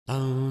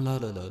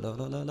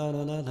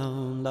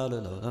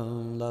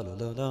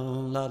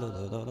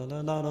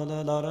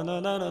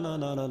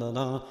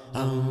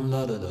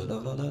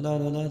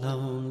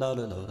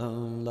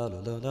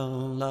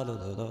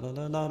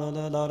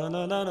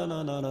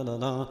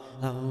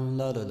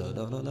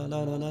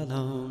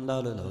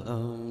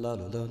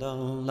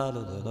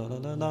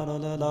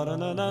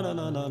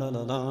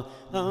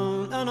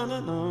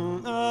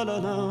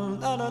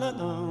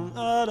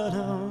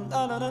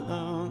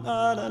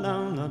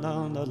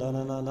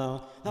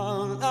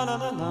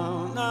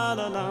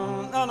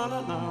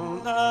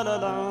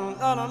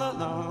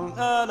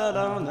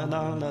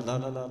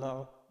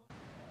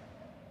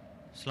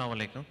Assalamu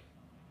alaikum.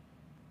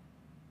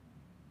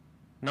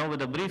 Now,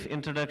 with a brief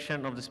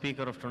introduction of the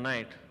speaker of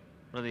tonight,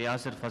 Brother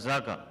Yassir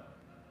Fazaga.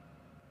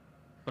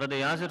 Brother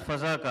Yassir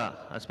Fazaga,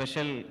 a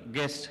special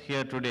guest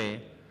here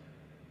today,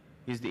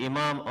 is the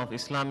Imam of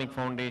Islamic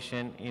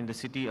Foundation in the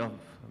city of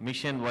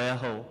Mission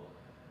Vallejo,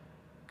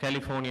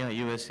 California,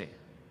 USA.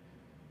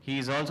 He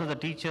is also the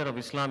teacher of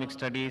Islamic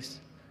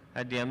Studies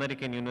at the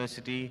American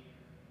University,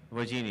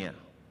 Virginia.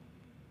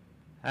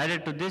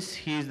 Added to this,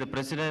 he is the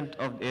president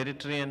of the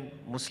Eritrean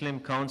Muslim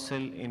Council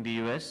in the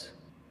US.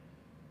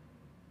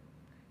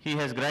 He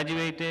has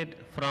graduated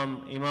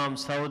from Imam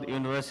Saud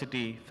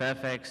University,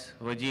 Fairfax,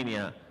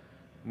 Virginia,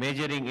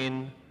 majoring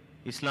in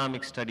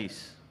Islamic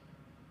Studies.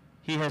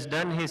 He has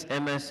done his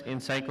MS in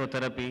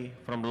psychotherapy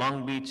from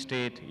Long Beach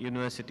State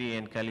University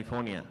in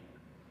California.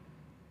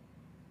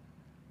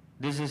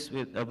 This is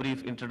with a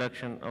brief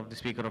introduction of the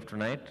speaker of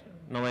tonight.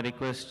 Now I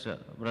request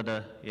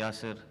Brother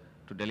Yassir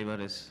to deliver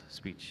his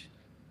speech.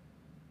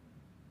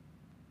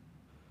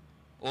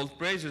 All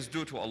praise is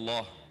due to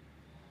Allah.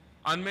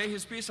 And may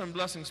His peace and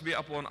blessings be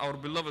upon our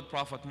beloved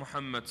Prophet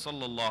Muhammad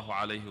sallallahu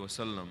alayhi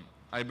wasallam.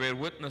 I bear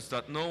witness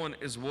that no one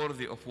is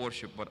worthy of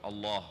worship but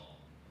Allah.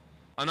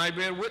 And I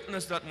bear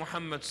witness that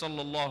Muhammad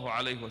sallallahu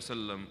alayhi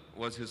wasallam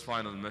was his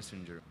final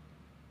messenger.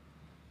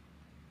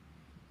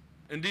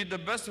 Indeed, the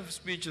best of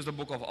speech is the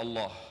book of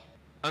Allah.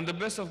 And the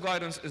best of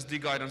guidance is the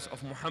guidance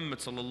of Muhammad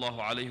sallallahu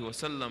alayhi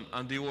wasallam.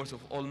 And the worst of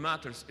all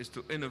matters is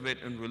to innovate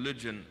in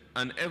religion.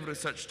 And every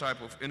such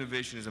type of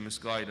innovation is a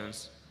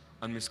misguidance.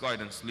 And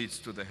misguidance leads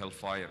to the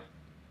hellfire.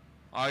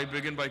 I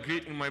begin by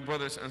greeting my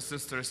brothers and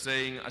sisters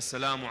saying,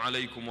 Assalamu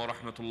alaikum wa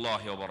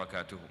rahmatullahi wa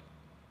barakatuhu.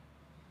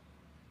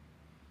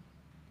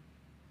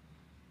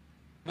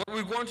 What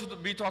we're going to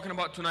be talking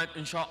about tonight,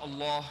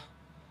 inshaAllah,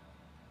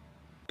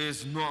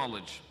 is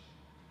knowledge.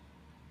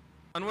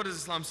 And what does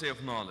Islam say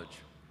of knowledge?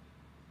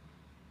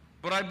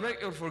 But I beg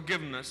your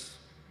forgiveness.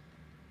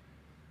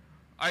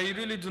 I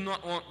really do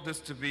not want this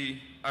to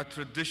be a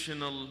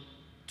traditional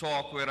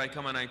talk where I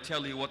come and I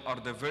tell you what are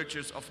the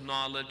virtues of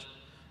knowledge,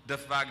 the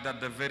fact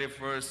that the very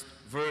first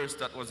verse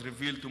that was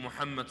revealed to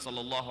Muhammad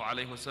sallallahu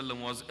alayhi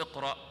wasallam was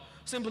Iqra,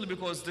 simply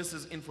because this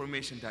is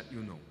information that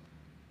you know.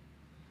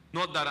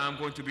 Not that I'm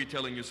going to be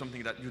telling you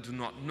something that you do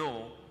not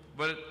know,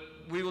 but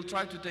we will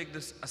try to take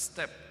this a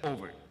step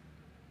over.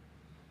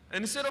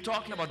 And instead of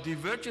talking about the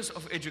virtues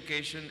of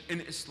education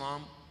in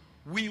Islam,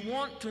 we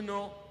want to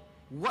know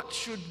what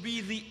should be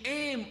the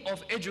aim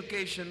of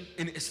education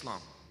in Islam.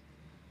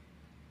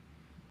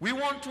 We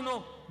want to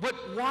know, but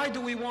why do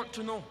we want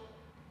to know?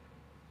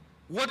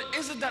 What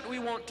is it that we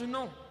want to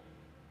know?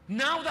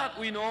 Now that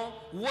we know,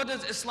 what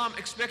does Islam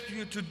expect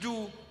you to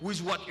do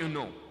with what you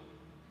know?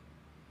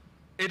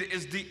 It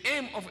is the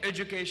aim of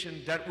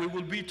education that we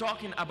will be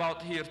talking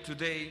about here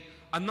today,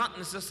 and not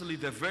necessarily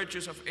the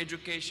virtues of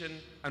education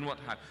and what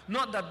have.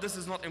 Not that this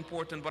is not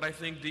important, but I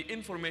think the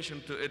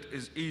information to it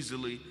is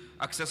easily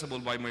accessible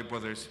by my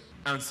brothers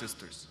and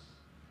sisters.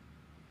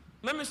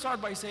 Let me start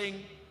by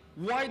saying,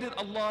 why did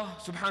Allah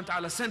subhanahu wa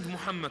ta'ala send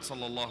Muhammad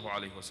sallallahu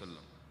alayhi wa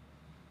sallam?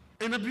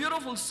 In a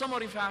beautiful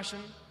summary fashion,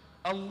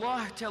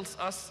 Allah tells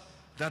us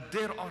that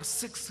there are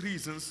 6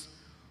 reasons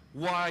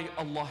why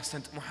Allah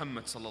sent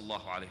Muhammad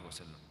sallallahu alayhi wa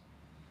sallam.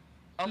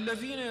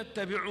 الذين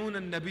يتبعون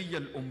النبي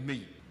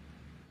الأمي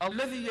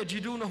الذي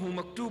يجدونه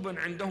مكتوبا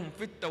عندهم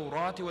في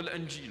التوراة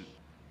والأنجيل.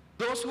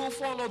 Those who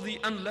follow the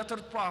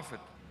unlettered prophet,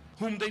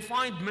 whom they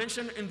find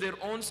mentioned in their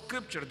own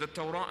scripture, the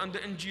Torah and the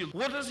Injil.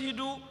 What does he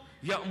do?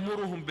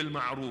 يأمرهم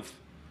بالمعروف.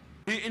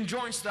 He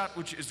enjoins that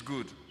which is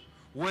good.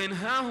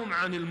 وينهاهم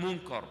عن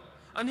المنكر.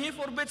 And he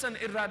forbids and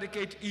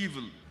eradicates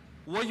evil.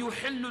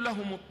 ويحل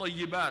لهم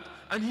الطيبات.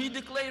 And he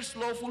declares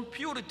lawful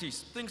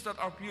purities, things that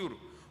are pure.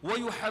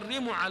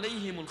 ويحرم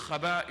عليهم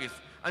الخبائث.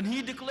 And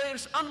he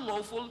declares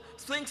unlawful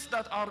things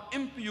that are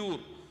impure.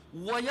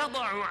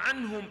 ويضع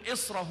عنهم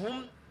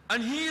إصرهم.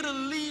 And he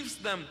relieves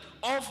them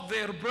of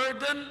their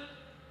burden.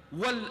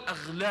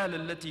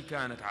 والأغلال التي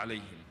كانت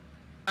عليهم.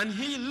 And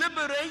he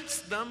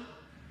liberates them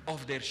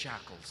of their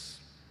shackles.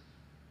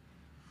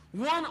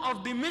 One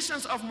of the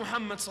missions of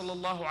Muhammad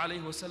sallallahu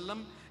alayhi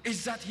wasallam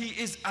is that he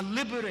is a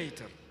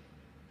liberator.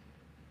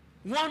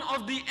 One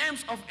of the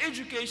aims of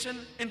education,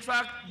 in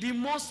fact, the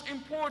most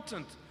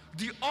important,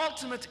 the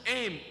ultimate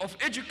aim of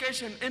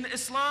education in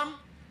Islam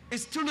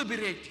is to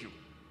liberate you.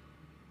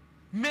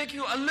 Make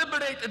you a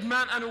liberated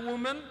man and a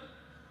woman,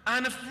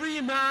 and a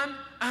free man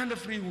and a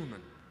free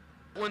woman.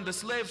 when the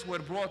slaves were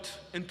brought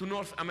into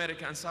North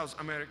America and South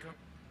America,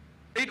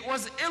 it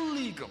was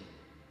illegal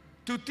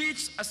to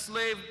teach a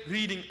slave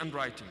reading and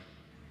writing.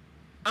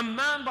 A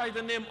man by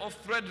the name of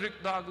Frederick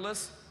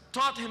Douglass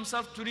taught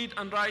himself to read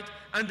and write,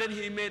 and then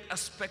he made a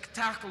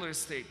spectacular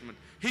statement.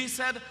 He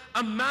said,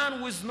 a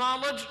man with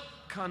knowledge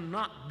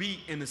cannot be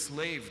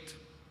enslaved.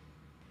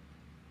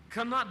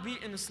 Cannot be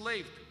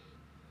enslaved.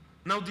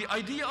 Now, the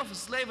idea of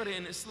slavery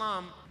in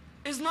Islam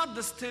is not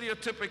the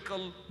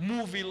stereotypical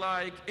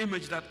movie-like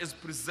image that is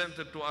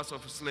presented to us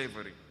of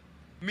slavery.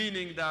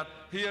 Meaning that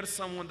here's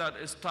someone that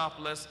is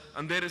topless,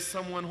 and there is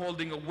someone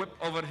holding a whip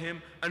over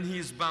him, and he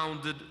is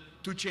bounded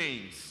to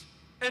chains.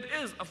 It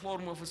is a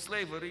form of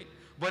slavery,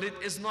 but it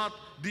is not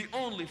the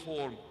only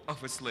form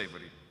of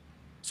slavery.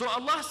 So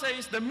Allah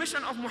says the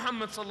mission of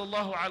Muhammad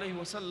sallallahu alaihi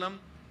wasallam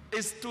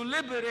is to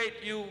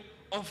liberate you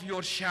of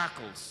your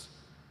shackles.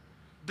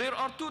 There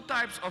are two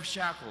types of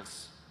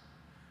shackles.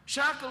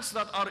 Shackles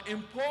that are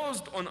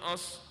imposed on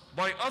us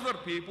by other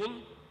people,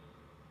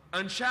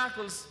 and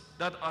shackles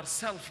that are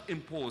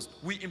self-imposed.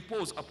 We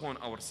impose upon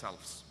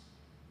ourselves.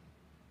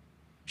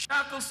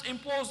 Shackles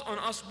imposed on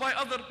us by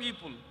other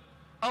people.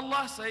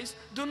 Allah says,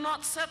 do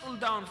not settle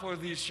down for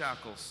these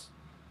shackles.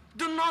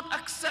 Do not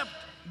accept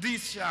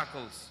these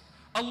shackles.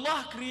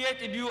 Allah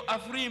created you a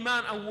free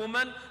man and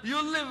woman.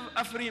 You live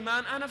a free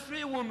man and a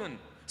free woman.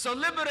 So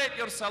liberate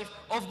yourself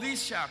of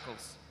these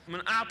shackles.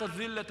 من أعطى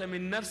الذلة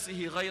من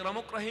نفسه غير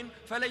مكره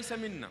فليس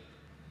منا.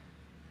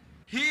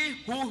 He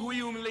who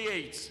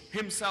humiliates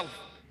himself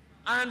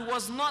and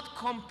was not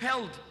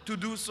compelled to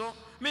do so,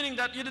 meaning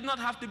that you did not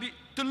have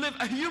to live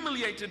a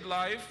humiliated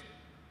life,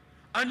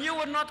 and you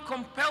were not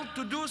compelled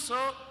to do so,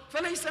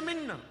 فليس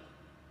منا.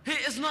 He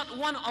is not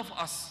one of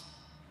us.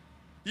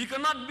 You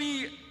cannot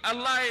be a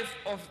life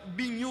of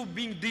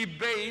being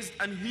debased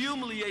and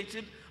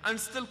humiliated and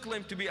still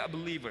claim to be a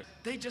believer.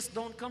 They just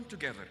don't come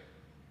together.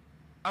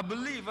 A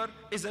believer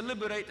is a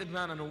liberated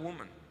man and a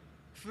woman,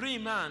 free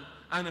man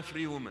and a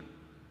free woman.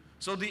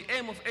 So the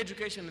aim of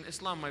education in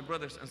Islam, my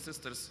brothers and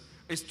sisters,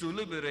 is to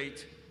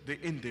liberate the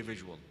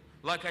individual.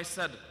 Like I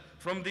said,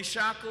 from the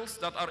shackles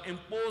that are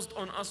imposed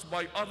on us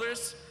by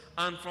others,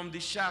 and from the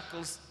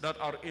shackles that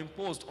are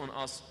imposed on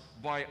us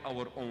by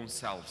our own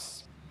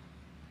selves.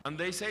 And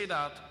they say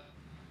that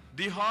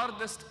the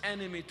hardest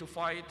enemy to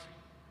fight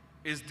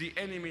is the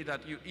enemy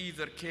that you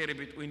either carry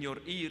between your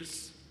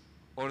ears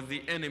or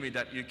the enemy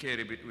that you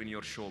carry between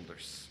your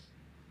shoulders.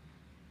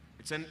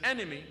 It's an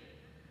enemy,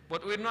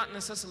 but we're not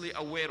necessarily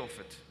aware of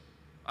it,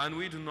 and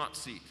we do not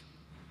see it.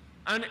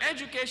 And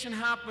education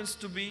happens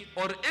to be,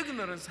 or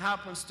ignorance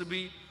happens to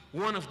be,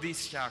 one of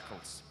these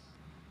shackles.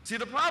 See,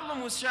 the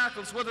problem with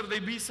shackles, whether they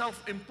be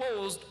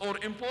self-imposed or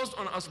imposed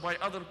on us by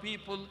other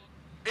people,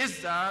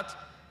 is that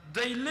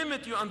they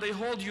limit you and they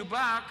hold you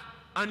back,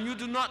 and you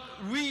do not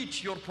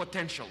reach your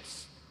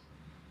potentials.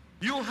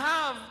 You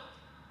have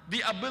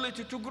the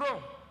ability to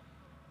grow.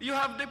 You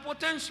have the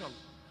potential,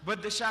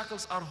 but the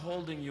shackles are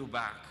holding you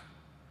back.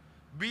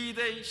 Be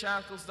they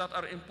shackles that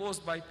are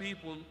imposed by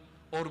people,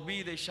 or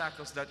be they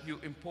shackles that you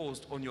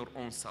imposed on your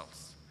own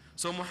selves.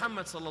 So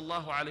Muhammad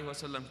sallallahu alaihi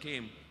wasallam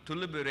came to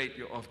liberate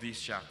you of these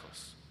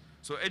shackles.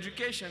 So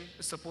education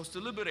is supposed to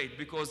liberate,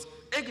 because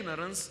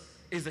ignorance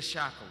is a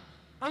shackle.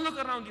 And look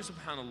around you,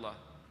 subhanallah.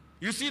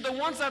 You see, the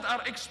ones that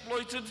are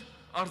exploited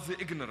are the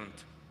ignorant.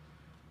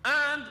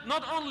 And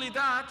not only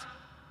that,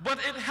 but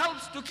it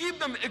helps to keep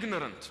them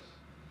ignorant.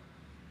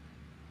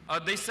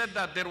 They said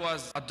that there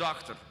was a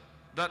doctor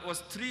that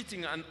was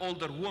treating an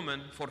older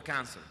woman for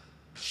cancer.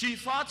 She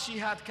thought she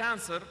had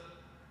cancer,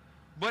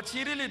 but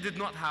she really did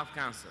not have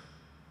cancer.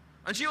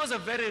 And she was a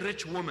very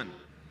rich woman.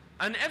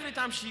 And every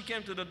time she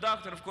came to the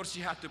doctor, of course, she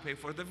had to pay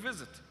for the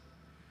visit.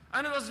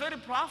 And it was very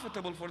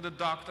profitable for the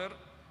doctor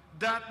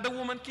that the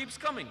woman keeps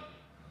coming.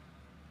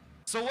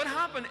 So what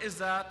happened is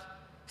that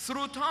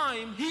through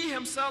time, he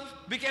himself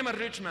became a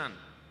rich man.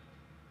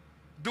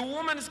 The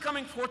woman is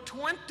coming for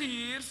 20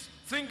 years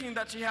thinking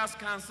that she has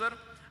cancer,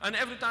 and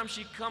every time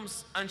she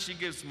comes and she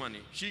gives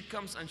money. She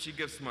comes and she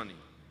gives money.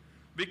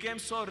 Became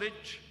so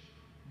rich,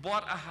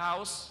 bought a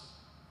house,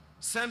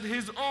 sent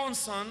his own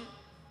son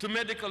to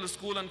medical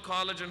school and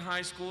college and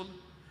high school,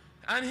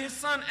 and his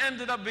son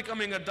ended up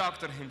becoming a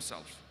doctor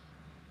himself.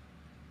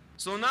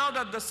 So now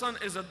that the son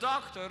is a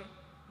doctor,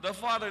 the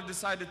father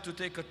decided to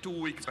take a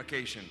 2-week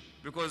vacation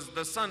because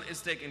the son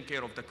is taking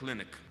care of the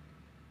clinic.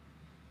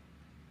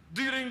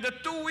 During the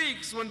 2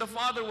 weeks when the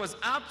father was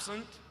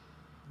absent,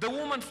 the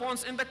woman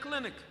phones in the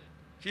clinic.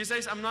 She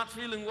says, I'm not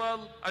feeling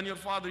well, and your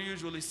father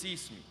usually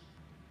sees me.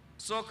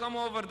 So come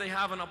over, they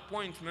have an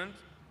appointment,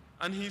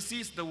 and he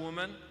sees the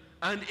woman,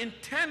 and in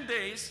 10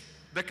 days,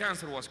 the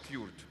cancer was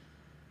cured.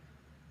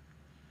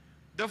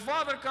 The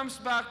father comes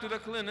back to the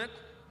clinic,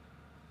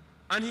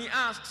 and he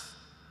asks,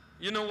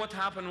 you know what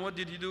happened? What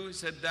did you do? He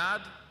said,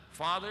 Dad,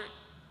 Father,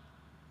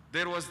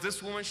 there was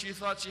this woman, she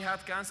thought she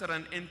had cancer,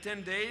 and in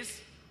 10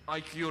 days,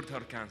 I cured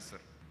her cancer.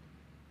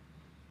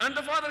 And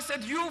the father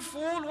said, you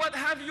fool, what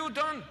have you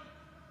done?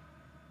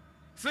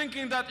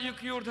 Thinking that you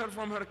cured her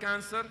from her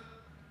cancer.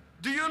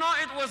 Do you know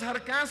it was her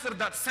cancer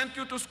that sent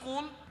you to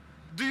school?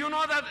 Do you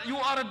know that you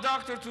are a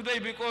doctor today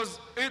because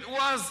it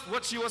was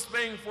what she was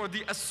paying for,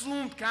 the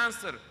assumed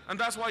cancer, and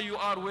that's why you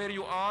are where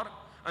you are?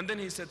 And then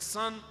he said,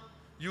 son,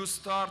 you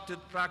started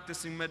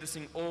practicing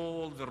medicine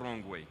all the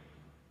wrong way.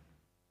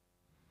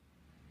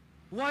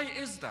 Why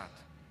is that?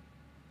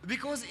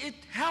 Because it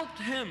helped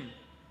him,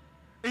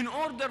 in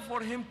order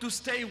for him to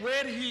stay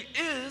where he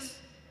is,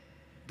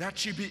 that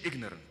she be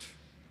ignorant.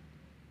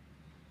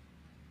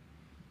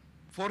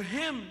 For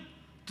him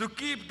to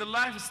keep the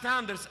life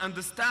standards and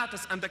the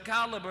status and the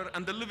caliber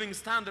and the living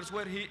standards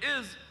where he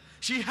is,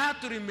 she had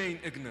to remain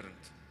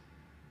ignorant.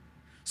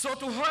 So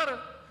to her,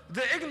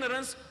 the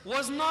ignorance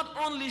was not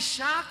only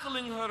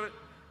shackling her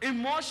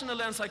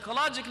emotionally and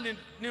psychologically.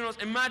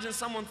 Imagine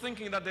someone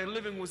thinking that they're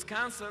living with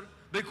cancer,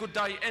 they could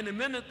die any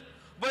minute,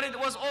 but it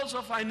was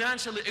also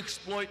financially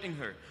exploiting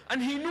her.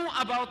 And he knew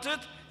about it,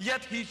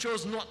 yet he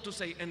chose not to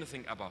say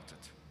anything about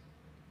it.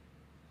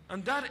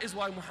 And that is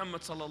why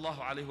Muhammad sallallahu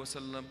alaihi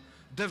wasallam,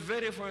 the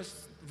very first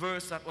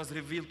verse that was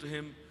revealed to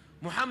him,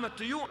 Muhammad,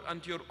 to you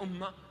and to your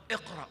ummah,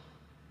 iqra.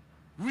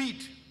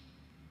 Read.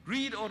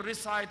 Read or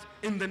recite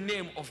in the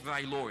name of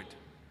thy Lord.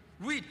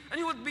 Read. And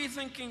you would be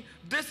thinking,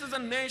 this is a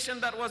nation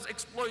that was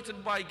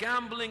exploited by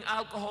gambling,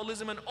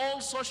 alcoholism, and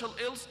all social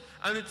ills,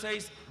 and it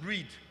says,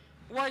 read.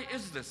 Why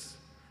is this?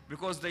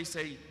 Because they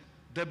say,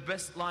 the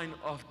best line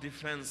of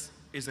defense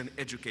is an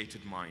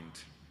educated mind.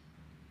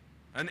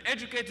 An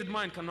educated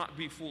mind cannot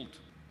be fooled.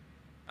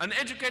 An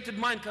educated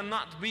mind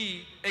cannot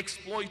be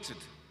exploited.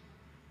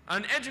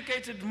 An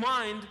educated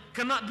mind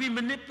cannot be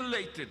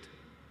manipulated.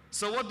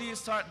 So what do you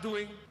start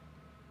doing?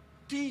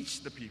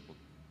 Teach the people.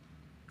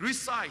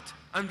 Recite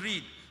and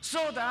read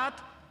so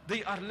that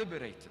they are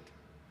liberated.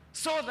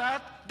 So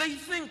that they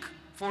think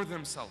for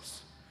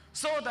themselves.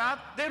 So that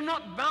they're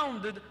not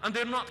bounded and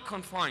they're not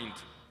confined.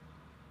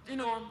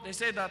 They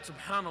say that,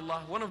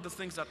 subhanallah, one of the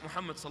things that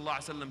Muhammad sallallahu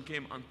alaihi wasallam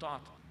came and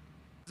taught,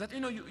 that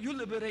you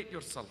liberate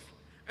yourself.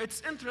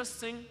 It's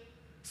interesting,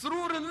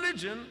 through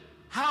religion,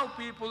 how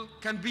people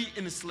can be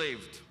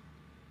enslaved.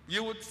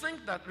 You would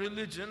think that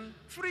religion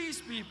frees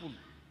people.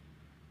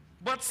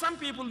 But some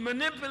people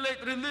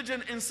manipulate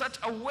religion in such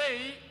a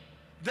way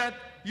that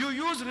you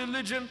use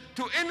religion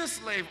to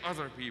enslave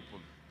other people.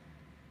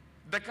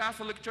 The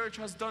Catholic Church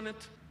has done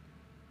it.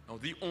 Now,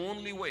 the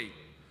only way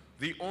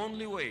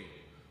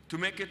to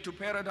make it to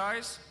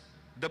paradise,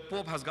 the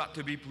Pope has got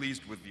to be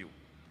pleased with you.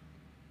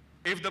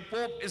 If the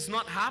Pope is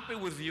not happy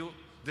with you,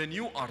 then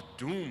you are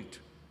doomed.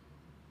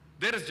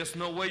 There is just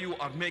no way you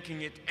are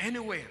making it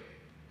anywhere.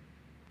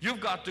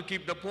 You've got to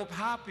keep the Pope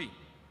happy.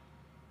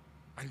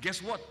 And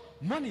guess what?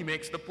 Money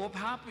makes the Pope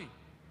happy.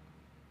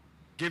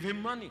 Give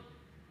him money.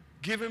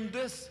 Give him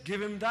this,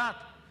 give him that.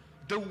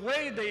 The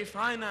way they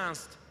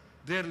financed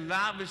their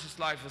lavish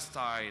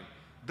lifestyle,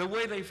 the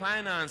way they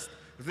financed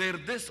their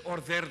this or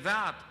their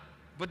that.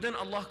 But then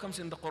Allah comes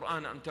in the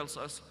Quran and tells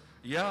us,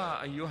 Ya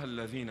ayyuha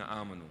alladhina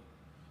amanu.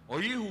 O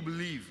ye who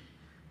believe,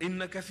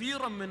 inna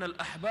kathiran min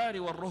al-ahbari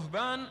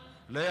wal-ruhban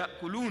la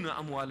ya'kuluna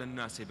amwal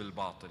al-nasi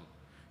bil-batil.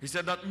 He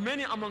said that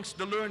many amongst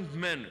the learned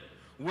men,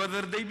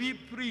 whether they be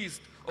priests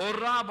or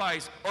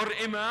rabbis or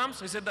imams,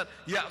 he said that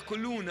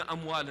ya'kuluna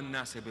amwal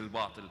al-nasi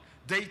bil-batil.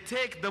 They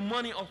take the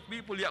money of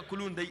people,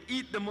 ya'kulun, they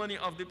eat the money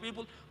of the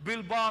people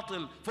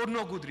bil-batil, for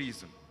no good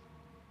reason.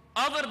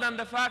 Other than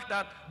the fact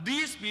that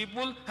these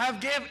people have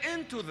gave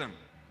in to them.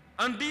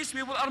 And these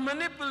people are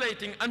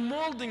manipulating and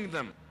molding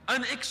them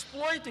and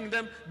exploiting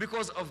them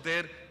because of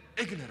their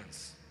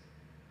ignorance.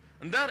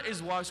 And that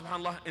is why,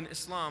 subhanAllah, in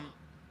Islam,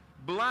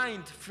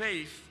 blind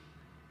faith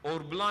or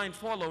blind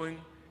following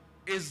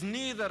is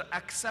neither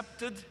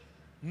accepted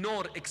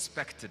nor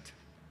expected.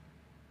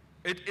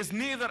 It is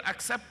neither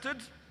accepted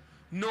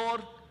nor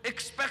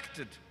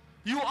expected.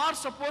 You are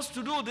supposed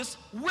to do this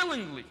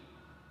willingly.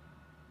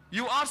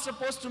 You are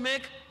supposed to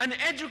make an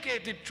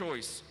educated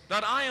choice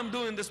that I am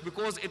doing this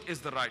because it is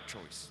the right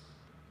choice.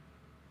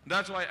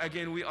 That's why,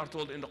 again, we are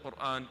told in the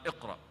Quran,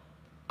 Iqra.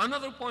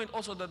 Another point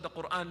also that the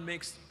Quran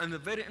makes, and a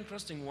very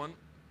interesting one,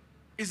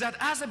 is that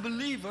as a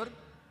believer,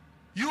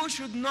 you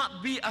should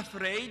not be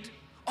afraid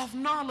of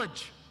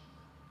knowledge.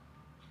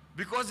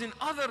 Because in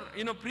other,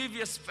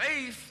 previous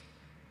faith,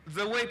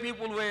 the way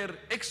people were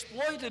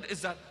exploited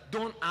is that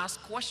don't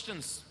ask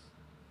questions.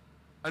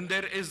 And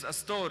there is a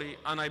story,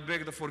 and I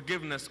beg the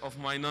forgiveness of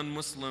my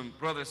non-Muslim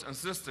brothers and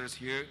sisters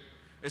here,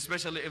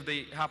 especially if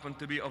they happen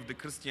to be of the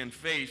Christian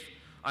faith.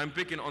 I'm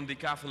picking on the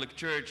Catholic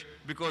Church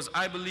because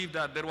I believe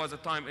that there was a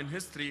time in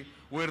history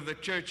where the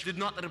church did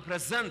not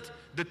represent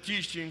the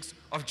teachings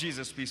of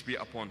Jesus, peace be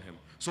upon him.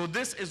 So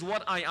this is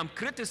what I am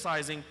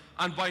criticizing,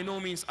 and by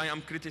no means I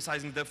am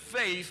criticizing the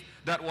faith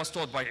that was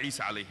taught by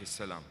Isa alayhi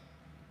salam.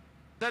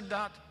 Said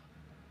that,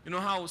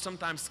 how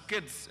sometimes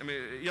kids,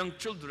 young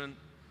children,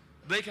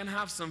 they can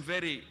have some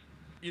very,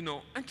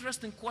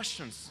 interesting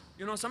questions.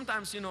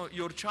 Sometimes,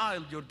 your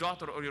child, your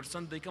daughter or your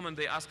son, they come and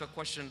they ask a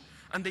question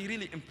and they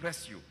really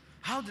impress you.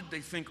 How did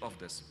they think of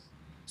this?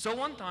 So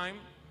one time,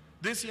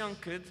 this young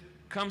kid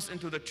comes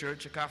into the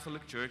church, a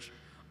Catholic church,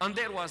 and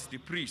there was the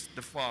priest,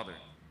 the father.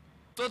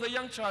 So the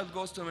young child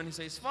goes to him and he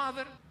says,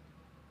 Father,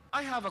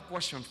 I have a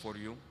question for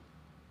you.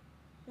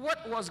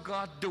 What was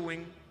God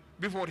doing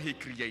before He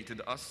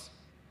created us?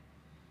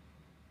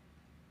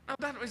 Now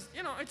that was,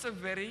 it's a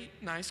very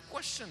nice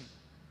question.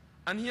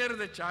 And here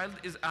the child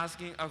is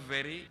asking a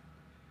very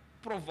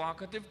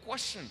provocative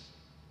question.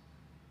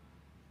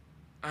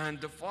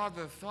 And the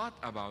father thought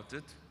about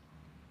it,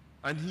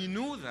 and he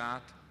knew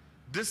that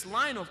this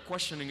line of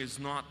questioning is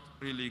not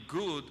really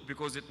good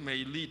because it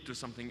may lead to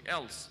something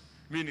else,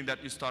 meaning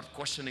that you start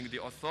questioning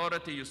the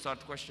authority, you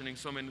start questioning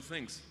so many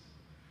things.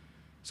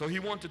 So he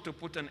wanted to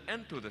put an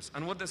end to this.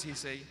 And what does he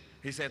say?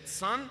 He said,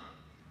 son,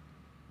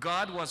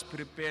 God was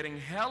preparing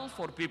hell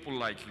for people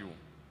like you.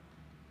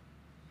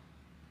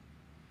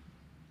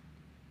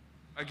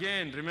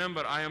 Again,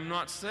 remember, I am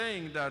not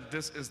saying that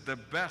this is the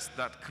best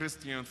that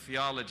Christian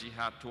theology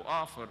had to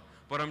offer,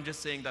 but I'm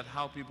just saying that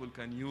how people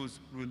can use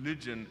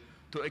religion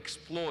to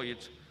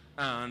exploit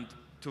and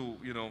to,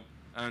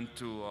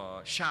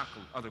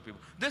 shackle other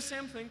people. The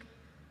same thing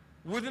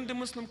within the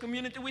Muslim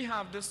community. We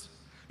have this,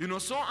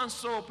 so and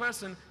so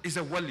person is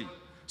a wali.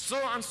 So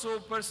and so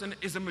person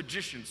is a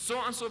magician. So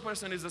and so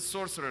person is a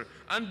sorcerer.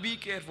 And be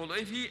careful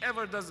if he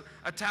ever does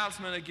a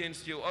talisman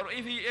against you, or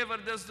if he ever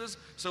does this.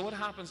 So what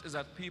happens is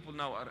that people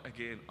now are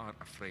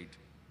afraid.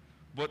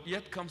 But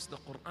yet comes the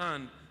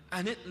Quran,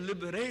 and it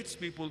liberates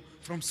people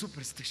from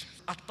superstition.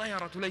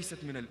 الطيرة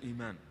ليست من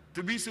الإيمان.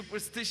 To be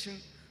superstition,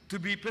 to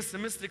be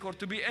pessimistic, or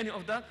to be any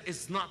of that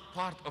is not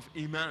part of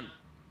Iman.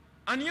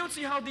 And you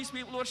see how these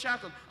people were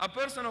shackled. A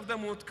person of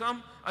them would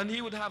come and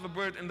he would have a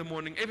bird in the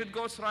morning. If it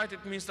goes right,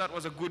 it means that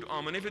was a good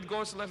omen. If it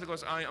goes left, it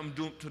goes, I am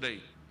doomed today.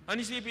 And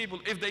you see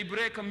people, if they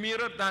break a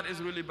mirror, that is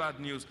really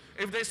bad news.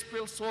 If they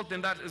spill salt,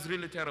 then that is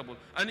really terrible.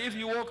 And if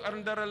you walk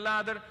under a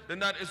ladder, then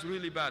that is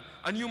really bad.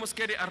 And you must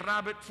carry a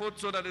rabbit foot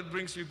so that it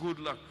brings you good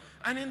luck.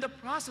 And in the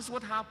process,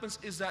 what happens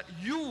is that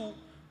you,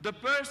 the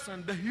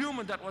person, the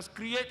human that was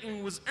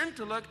creating with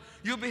intellect,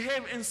 you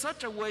behave in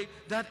such a way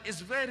that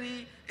is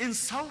very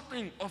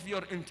insulting of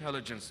your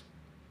intelligence.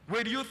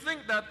 Where you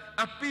think that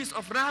a piece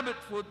of rabbit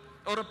foot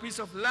or a piece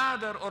of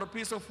ladder or a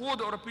piece of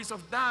wood or a piece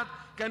of that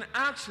can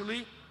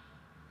actually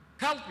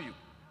help you.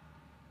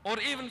 Or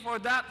even for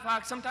that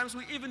fact, sometimes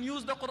we even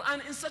use the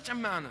Quran in such a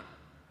manner.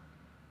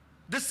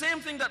 The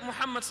same thing that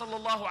Muhammad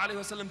sallallahu alaihi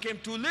wasallam came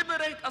to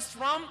liberate us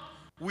from,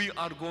 we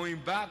are going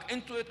back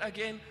into it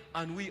again,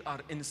 and we are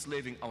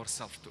enslaving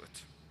ourselves to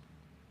it.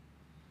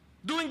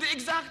 Doing the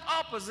exact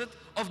opposite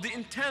of the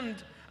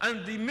intent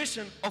and the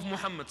mission of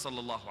Muhammad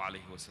sallallahu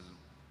alaihi wasallam.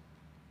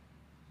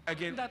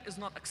 Again, that is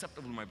not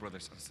acceptable, my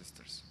brothers and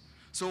sisters.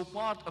 So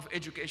part of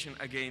education,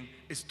 again,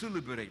 is to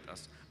liberate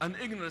us. And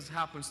ignorance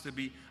happens to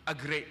be a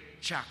great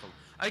shackle.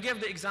 I gave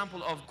the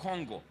example of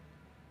Congo.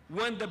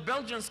 When the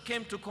Belgians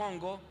came to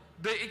Congo,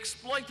 they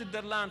exploited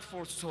their land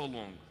for so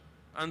long.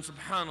 And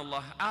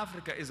subhanallah,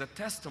 Africa is a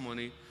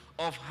testimony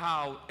of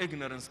how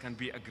ignorance can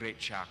be a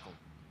great shackle.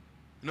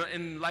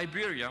 In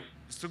Liberia,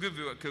 just to give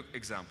you a quick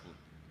example,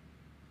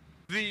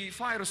 the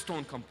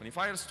Firestone Company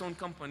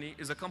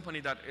is a company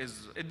that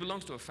it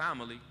belongs to a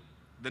family.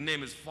 The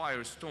name is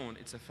Firestone,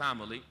 it's a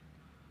family.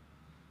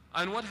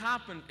 And what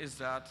happened is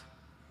that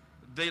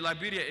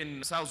Liberia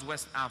in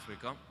Southwest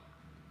Africa,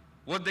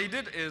 what they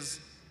did is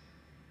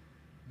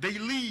they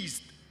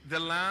leased the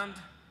land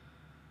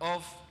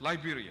of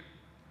Liberia.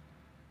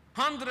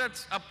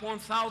 Hundreds upon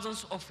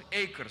thousands of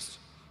acres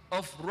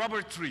of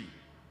rubber tree.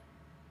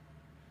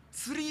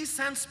 3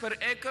 cents per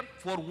acre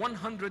for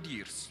 100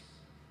 years.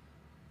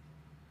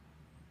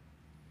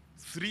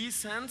 3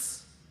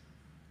 cents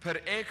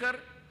per acre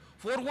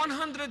for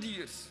 100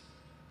 years.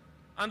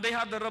 And they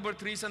had the rubber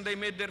trees and they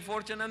made their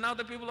fortune, and now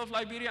the people of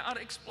Liberia are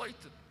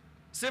exploited.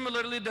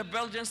 Similarly, the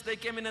Belgians, they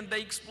came in and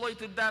they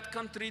exploited that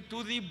country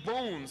to the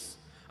bones.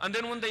 And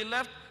then when they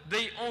left,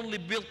 they only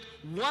built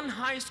one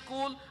high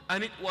school,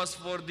 and it was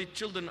for the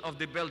children of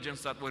the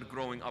Belgians that were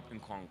growing up in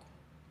Congo.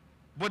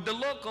 But the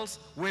locals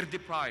were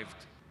deprived,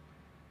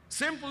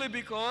 simply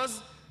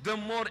because the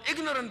more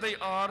ignorant they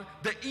are,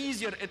 the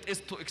easier it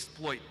is to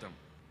exploit them.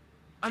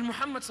 And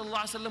Muhammad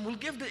sallallahu alaihi wasallam will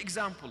give the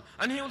example,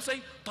 and he will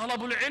say,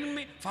 "Talabul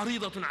ilmi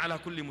faridatun ala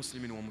kulli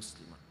muslimin wa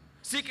muslima."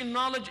 Seeking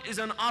knowledge is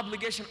an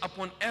obligation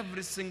upon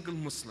every single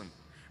Muslim.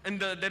 And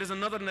there is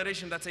another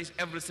narration that says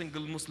every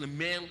single Muslim,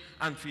 male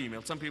and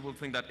female. Some people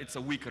think that it's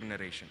a weaker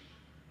narration.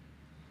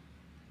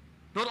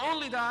 Not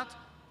only that,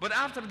 but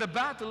after the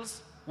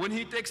battles, when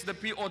he takes the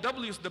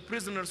POWs, the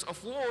prisoners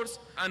of wars,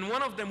 and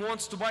one of them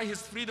wants to buy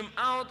his freedom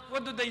out,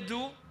 what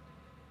do?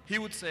 He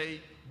would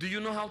say, "Do you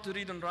know how to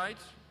read and write?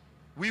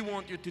 We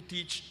want you to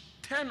teach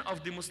 10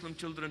 of the Muslim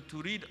children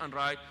to read and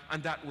write,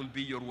 and that will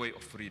be your way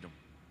of freedom."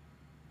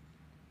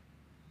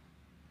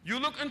 You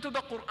look into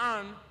the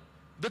Quran,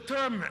 the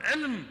term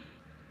ilm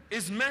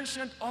is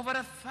mentioned over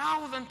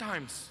 1,000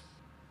 times.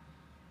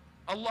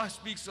 Allah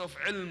speaks of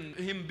ilm,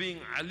 Him being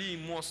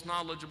alim, most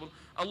knowledgeable.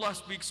 Allah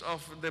speaks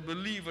of the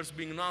believers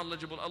being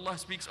knowledgeable. Allah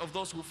speaks of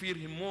those who fear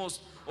Him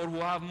most, or who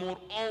have more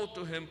awe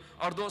to Him,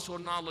 are those who are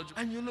knowledgeable.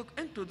 And you look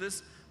into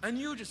this, and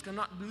you just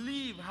cannot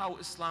believe how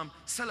Islam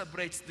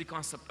celebrates the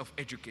concept of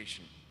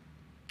education.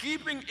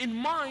 Keeping in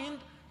mind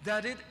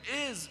that it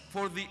is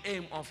for the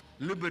aim of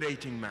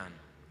liberating man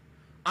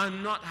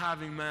and not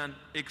having man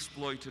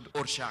exploited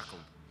or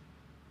shackled.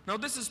 Now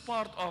this is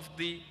part of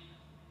the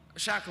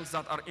shackles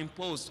that are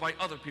imposed by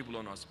other people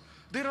on us.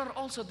 There are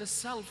also the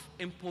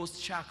self-imposed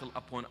shackle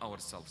upon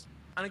ourselves.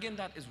 And again,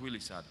 that is really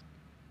sad.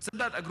 Said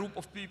that a group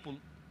of people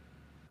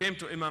came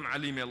to Imam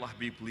Ali, may Allah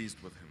be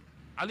pleased with him.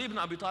 Ali ibn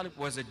Abi Talib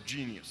was a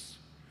genius,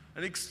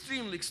 an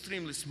extremely,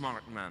 extremely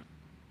smart man.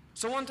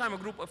 So one time a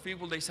group of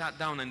people, they sat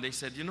down and they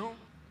said, you know,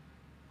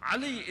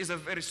 Ali is a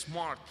very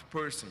smart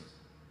person.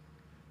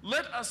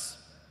 Let us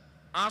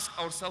ask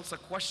ourselves a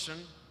question,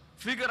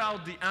 figure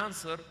out the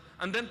answer,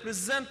 and then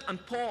present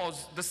and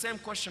pose the same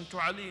question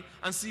to Ali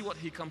and see what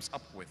he comes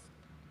up with.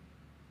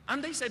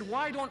 And they said,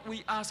 why don't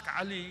we ask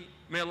Ali,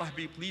 may Allah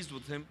be pleased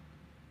with him,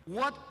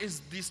 what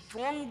is the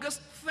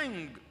strongest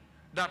thing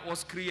that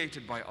was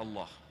created by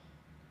Allah?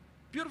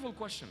 Beautiful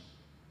question.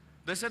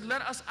 They said,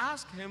 let us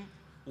ask him,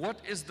 what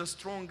is the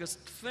strongest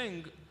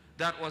thing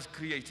that was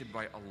created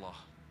by Allah?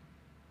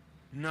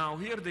 Now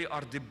here they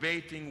are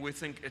debating, we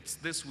think it's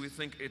this, we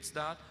think it's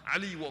that.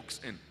 Ali walks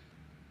in.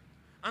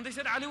 And they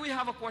said, Ali, we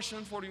have a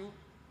question for you.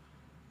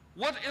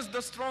 What is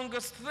the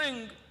strongest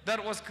thing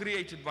that was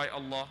created by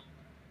Allah?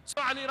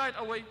 So Ali right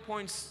away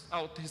points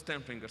out his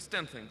 10 fingers,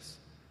 10 things.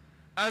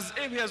 As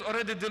if he has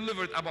already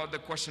delivered about the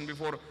question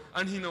before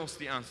and he knows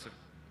the answer.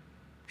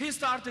 He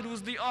started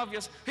with the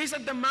obvious. He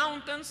said the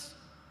mountains,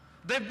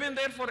 they've been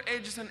there for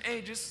ages and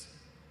ages,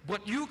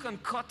 but you can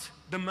cut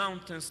the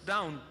mountains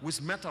down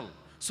with metal.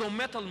 So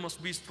metal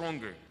must be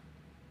stronger.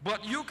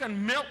 But you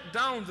can melt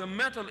down the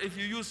metal if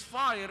you use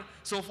fire,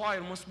 so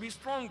fire must be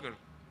stronger.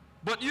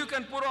 But you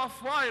can put off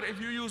fire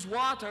if you use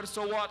water,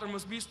 so water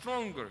must be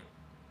stronger.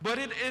 But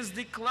it is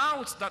the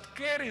clouds that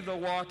carry the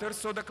water,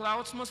 so the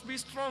clouds must be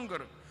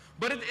stronger.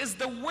 But it is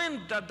the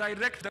wind that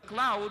directs the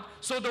cloud,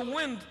 so the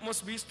wind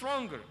must be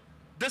stronger.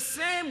 The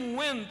same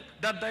wind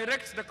that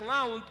directs the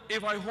cloud,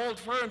 if I hold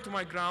firm to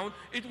my ground,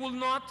 it will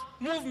not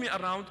move me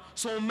around,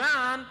 so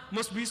man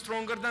must be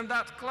stronger than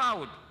that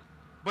cloud.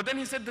 But then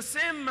he said the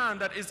same man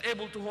that is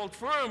able to hold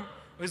firm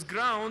his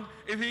ground,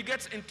 if he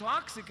gets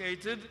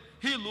intoxicated,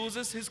 he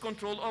loses his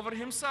control over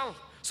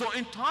himself. So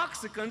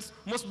intoxicants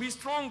must be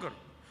stronger.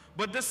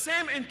 But the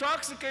same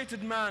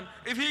intoxicated man,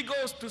 if he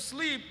goes to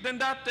sleep, then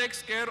that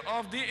takes care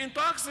of the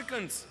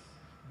intoxicants.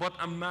 But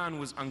a man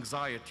with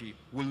anxiety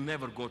will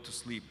never go to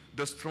sleep.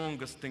 The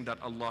strongest thing that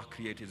Allah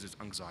created is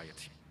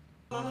anxiety.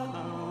 We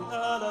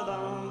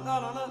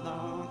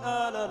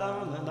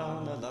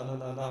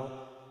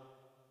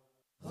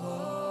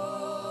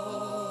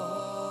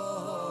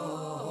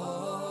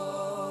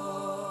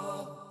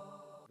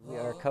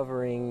are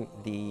covering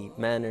the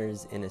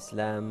manners in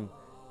Islam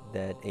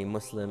that a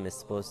Muslim is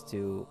supposed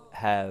to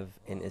have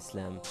in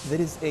Islam.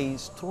 There is a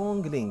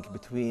strong link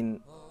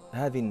between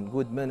having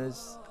good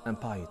manners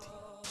and piety.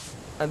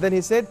 And then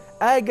he said,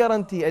 I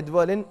guarantee a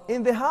dwelling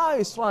in the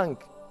highest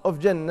rank of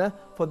Jannah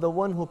for the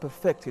one who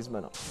perfects his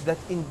manner. That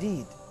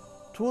indeed,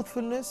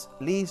 truthfulness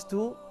leads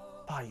to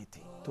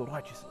piety, to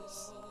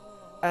righteousness.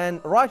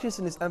 And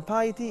righteousness and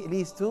piety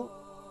leads to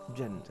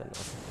Jannah.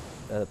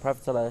 The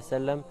Prophet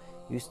ﷺ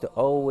used to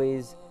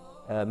always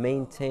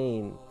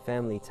maintain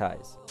family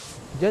ties.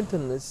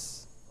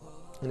 Gentleness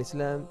in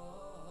Islam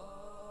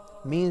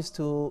means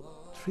to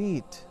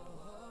treat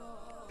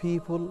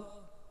people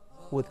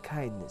with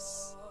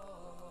kindness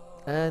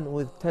and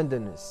with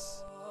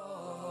tenderness.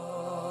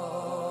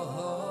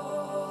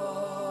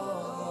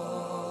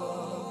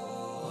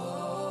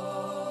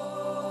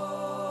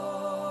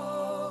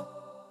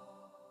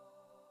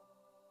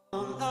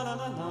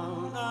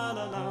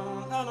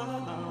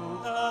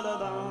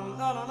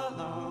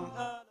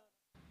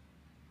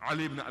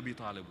 Ali ibn Abi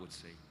Talib would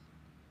say.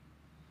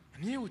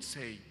 And he would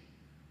say,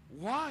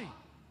 why?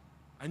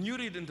 And you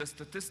read in the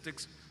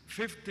statistics,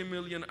 50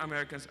 million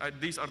Americans,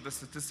 these are the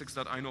statistics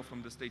that I know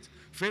from the States,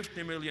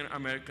 50 million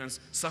Americans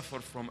suffer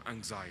from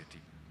anxiety.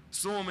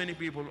 So many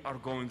people are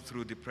going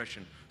through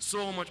depression.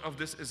 So much of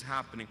this is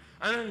happening.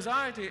 And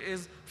anxiety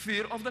is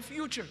fear of the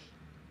future.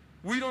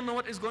 We don't know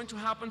what is going to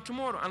happen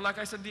tomorrow. And like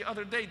I said the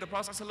other day, the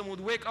Prophet ﷺ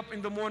would wake up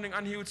in the morning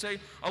and he would say,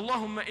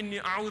 Allahumma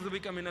inni a'udhu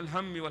bika min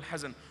al-hammi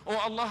wal-hazan. Oh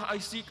Allah, I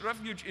seek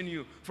refuge in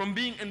you from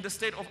being in the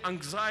state of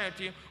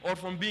anxiety or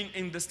from being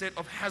in the state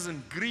of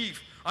hazan,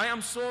 grief. I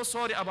am so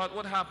sorry about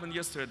what happened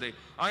yesterday.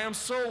 I am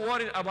so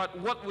worried about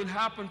what will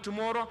happen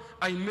tomorrow.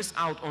 I miss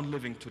out on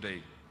living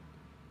today.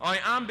 I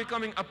am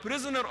becoming a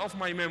prisoner of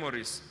my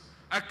memories,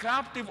 a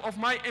captive of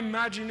my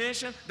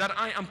imagination, that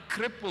I am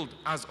crippled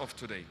as of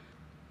today.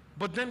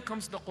 But then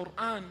comes the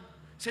Quran,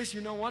 says, you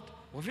know what?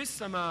 وَفِي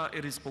السَّمَاءِ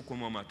رِزْقُكُمْ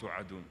وَمَا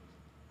تُوعَدُونَ.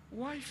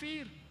 Why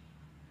fear?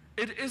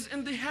 It is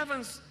in the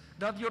heavens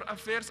that your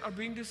affairs are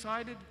being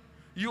decided.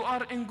 You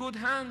are in good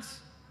hands.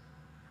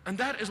 And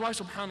that is why,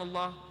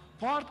 subhanallah,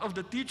 part of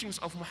the teachings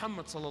of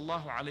Muhammad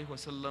sallallahu alayhi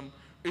wasallam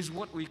is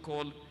what we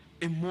call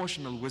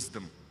emotional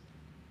wisdom.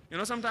 You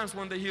know, sometimes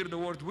when they hear the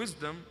word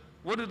wisdom,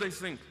 what do they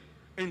think?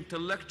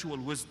 Intellectual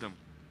wisdom.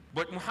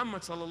 But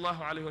Muhammad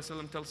sallallahu alayhi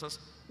wasallam tells us,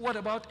 what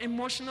about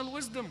emotional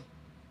wisdom?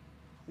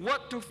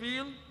 What to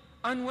feel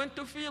and when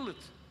to feel it,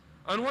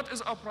 and what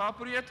is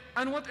appropriate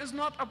and what is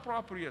not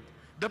appropriate.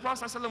 The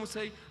Prophet ﷺ would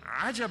say,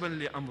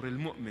 عَجَبًا لِأَمْرِ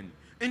الْمُؤْمِنِ.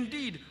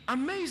 Indeed,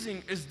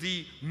 amazing is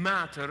the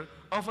matter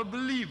of a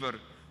believer.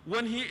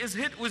 When he is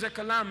hit with a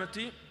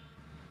calamity,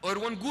 or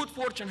when good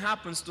fortune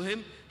happens to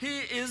him,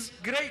 he is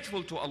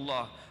grateful to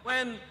Allah.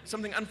 When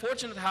something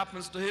unfortunate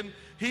happens to him,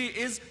 he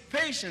is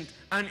patient.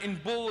 And in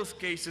both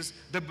cases,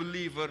 the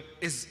believer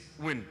is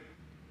win.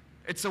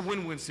 It's a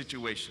win-win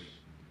situation.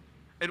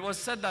 It was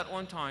said that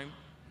one time,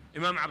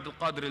 Imam Abdul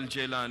Qadir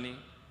al-Jailani,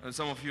 and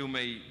some of you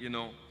may,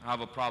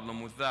 have a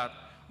problem with that.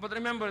 But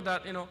remember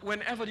that,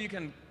 whenever you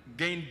can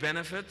gain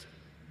benefit,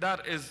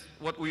 that is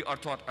what we are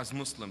taught as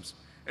Muslims.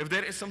 If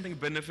there is something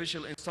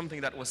beneficial in something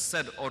that was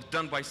said or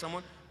done by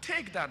someone,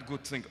 take that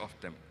good thing of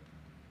them.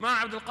 Imam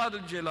Abdul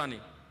Qadir al-Jailani,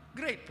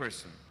 great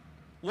person.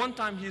 One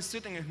time he is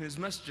sitting in his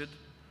masjid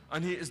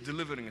and he is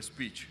delivering a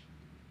speech.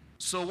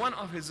 So one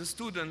of his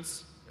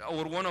students,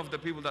 or one of the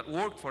people that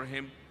worked for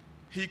him,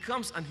 he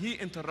comes and he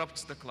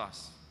interrupts the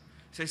class.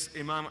 Says,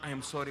 Imam, I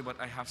am sorry, but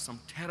I have some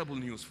terrible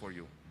news for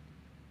you.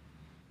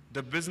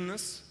 The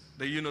business,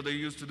 they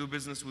used to do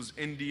business with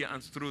India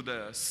and through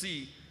the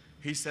sea.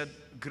 He said,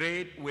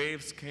 great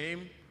waves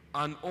came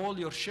and all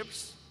your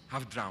ships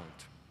have drowned.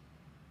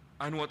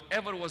 And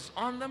whatever was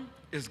on them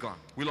is gone.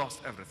 We lost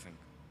everything.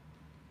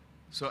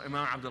 So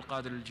Imam Abdul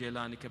Qadir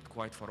al-Jailani kept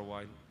quiet for a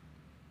while,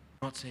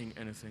 not saying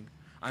anything.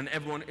 And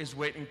everyone is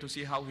waiting to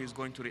see how he's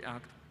going to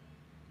react.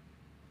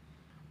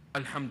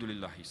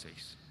 Alhamdulillah, he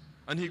says.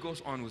 And he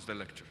goes on with the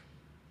lecture.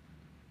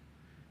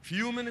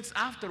 Few minutes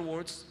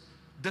afterwards,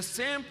 the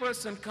same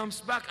person comes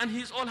back and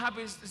he's all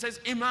happy. He says,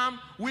 Imam,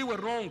 we were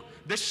wrong.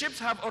 The ships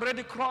have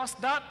already crossed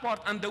that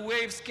part and the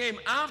waves came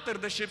after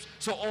the ships,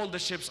 so all the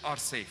ships are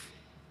safe.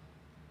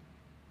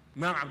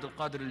 Imam Abdul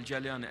Qadir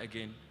al-Jailani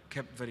again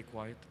kept very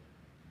quiet.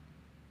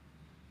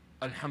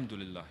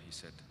 Alhamdulillah, he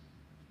said.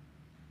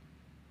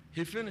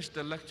 He finished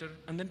the lecture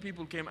and then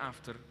people came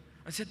after.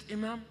 I said,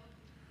 Imam,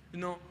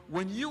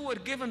 when you were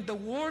given the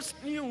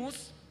worst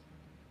news,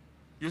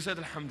 you said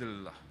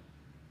Alhamdulillah.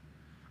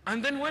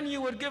 And then when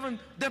you were given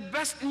the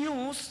best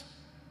news,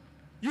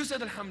 you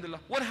said Alhamdulillah.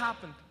 What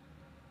happened?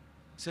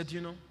 He said,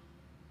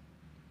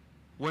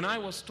 when I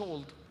was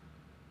told,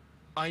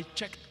 I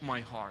checked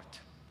my heart.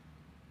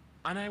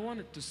 And I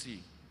wanted to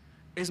see,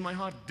 is my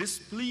heart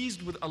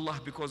displeased with Allah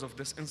because of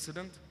this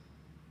incident?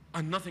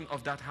 And nothing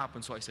of that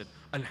happened, so I said,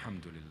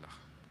 Alhamdulillah.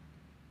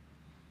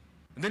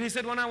 And then he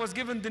said, when I was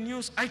given the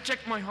news, I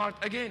checked my heart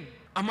again.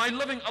 Am I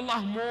loving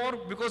Allah more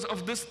because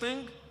of this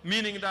thing?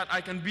 Meaning that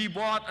I can be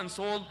bought and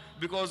sold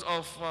because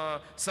of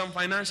some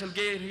financial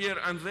gain here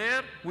and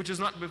there, which is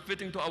not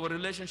befitting to our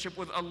relationship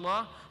with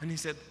Allah. And he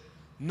said,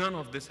 none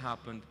of this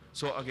happened.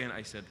 So again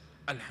I said,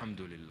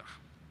 Alhamdulillah.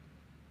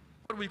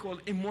 What we call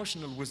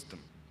emotional wisdom.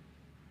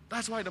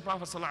 That's why the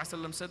Prophet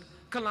ﷺ said,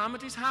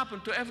 calamities happen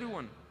to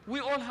everyone. We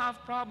all have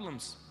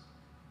problems.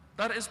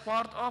 That is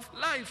part of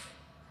life.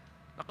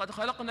 لَقَدْ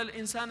خَلَقْنَا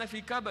الْإِنسَانَ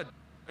فِي كَبَدٍ.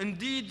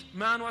 Indeed,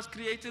 man was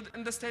created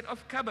in the state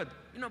of kabad.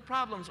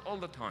 Problems all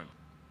the time.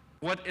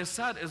 What is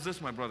sad is this,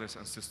 my brothers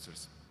and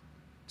sisters.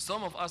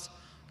 Some of us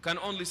can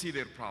only see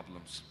their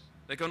problems.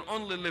 They can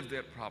only live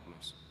their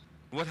problems.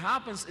 What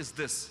happens is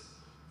this.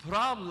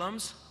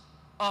 Problems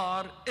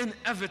are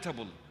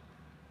inevitable.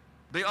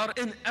 They are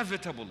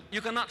inevitable. You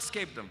cannot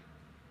escape them.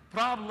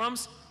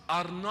 Problems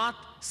are not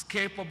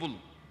escapable.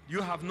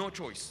 You have no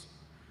choice.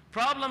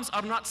 Problems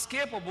are not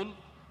escapable,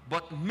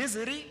 but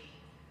misery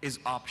is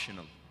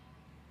optional.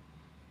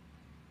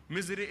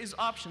 Misery is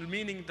optional,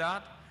 meaning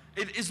that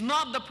it is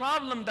not the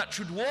problem that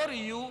should worry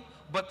you,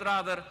 but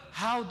rather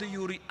how do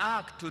you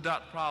react to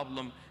that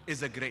problem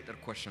is a greater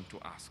question to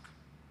ask.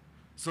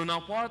 So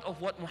now part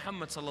of what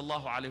Muhammad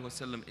sallallahu alaihi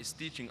wasallam is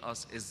teaching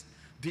us is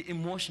the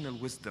emotional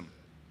wisdom.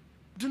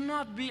 Do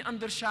not be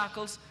under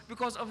shackles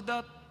because of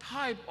that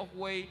type of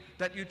way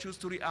that you choose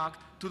to react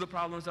to the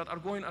problems that are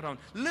going around.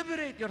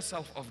 Liberate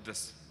yourself of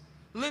this.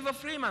 Live a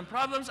free man.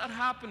 Problems are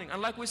happening.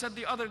 And like we said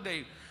the other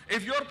day,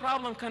 if your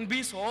problem can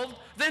be solved,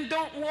 then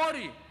don't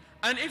worry.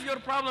 And if your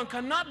problem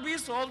cannot be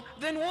solved,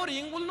 then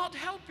worrying will not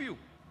help you.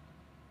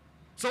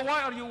 So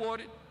why are you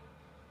worried?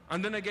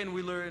 And then again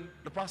we learn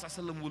the Prophet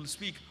ﷺ will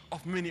speak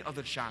of many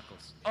other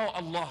shackles. Oh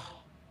Allah,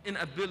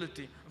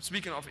 inability. I'm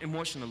speaking of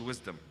emotional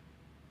wisdom.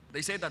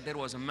 They say that there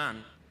was a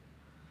man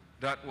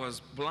that was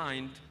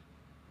blind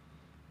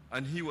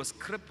and he was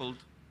crippled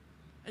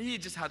and he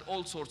just had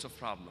all sorts of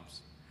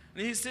problems.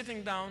 And he's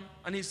sitting down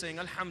and he's saying,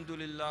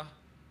 Alhamdulillah,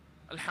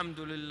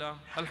 Alhamdulillah,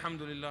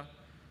 Alhamdulillah.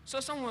 So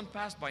someone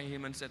passed by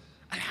him and said,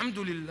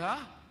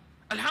 Alhamdulillah,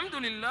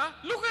 Alhamdulillah,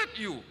 look at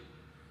you.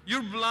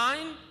 You're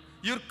blind,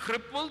 you're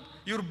crippled,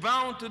 you're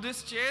bound to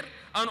this chair,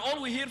 and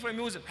all we hear from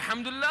you is,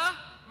 Alhamdulillah?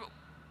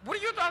 What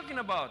are you talking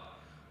about?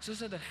 So he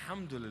said,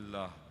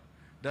 Alhamdulillah,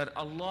 that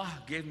Allah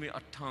gave me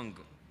a tongue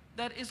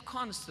that is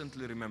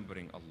constantly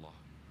remembering Allah.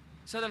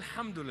 He said,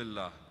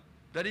 Alhamdulillah,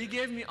 that He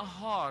gave me a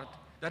heart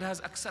that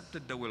has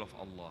accepted the will of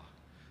Allah.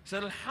 He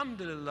said,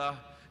 Alhamdulillah,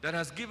 that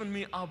has given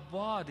me a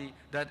body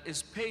that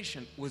is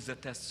patient with the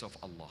tests of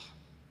Allah.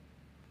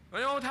 You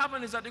know what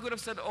happened is that you could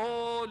have said,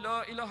 oh,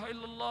 la ilaha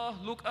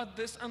illallah, look at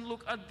this and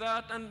look at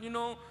that, and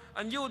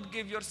and you would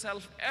give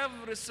yourself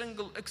every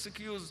single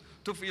excuse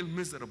to feel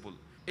miserable.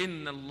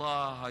 Inna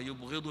Allah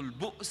yubghidul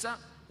bu'sa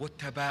wa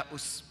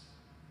taba'us.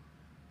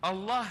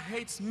 Allah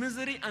hates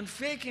misery and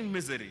faking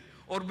misery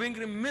or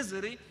bringing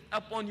misery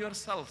upon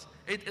yourselves.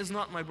 It is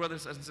not, my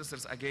brothers and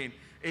sisters, again,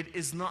 it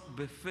is not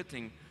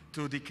befitting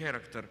to the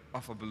character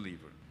of a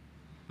believer.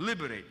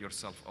 Liberate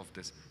yourself of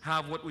this.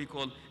 Have what we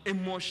call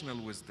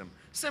emotional wisdom.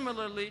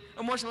 Similarly,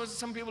 emotional wisdom,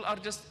 some people are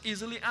just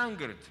easily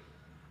angered,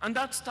 and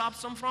that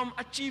stops them from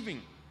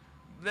achieving.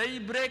 They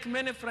break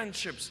many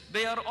friendships.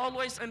 They are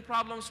always in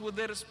problems with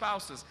their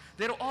spouses.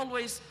 They're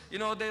always,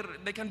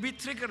 they can be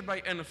triggered by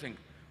anything.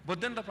 But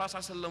then the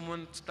Prophet ﷺ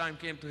one time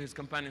came to his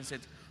companion and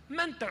said,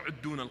 "Man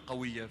ta'udduna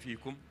al-qawiyya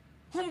fiikum?"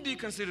 Whom do you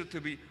consider to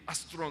be a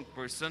strong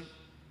person?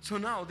 So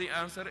now the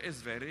answer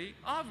is very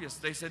obvious.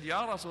 They said,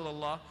 Ya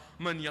Rasulullah,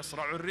 man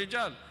yasra'u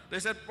rijal. They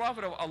said,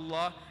 Prophet of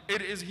Allah,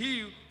 it is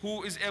he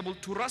who is able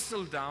to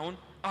wrestle down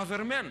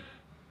other men.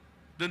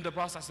 Then the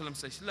Prophet ﷺ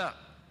says, La,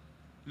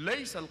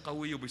 laysa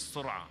al-qawiyyu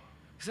bis-sur'a.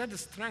 He said, the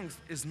strength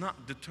is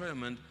not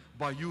determined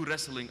by you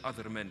wrestling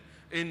other men.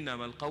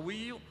 إنما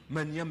القوي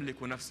من يملك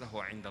نفسه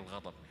عند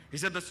الغضب. He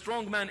said, the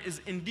strong man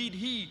is indeed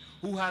he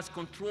who has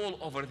control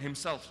over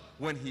himself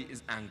when he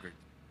is angered.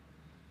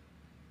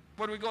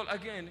 But we go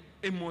again,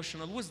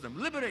 emotional wisdom.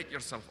 Liberate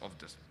yourself of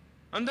this.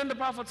 And then the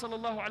Prophet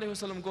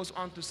ﷺ goes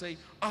on to say,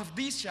 of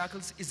these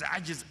shackles is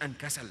ajiz and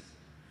kasal,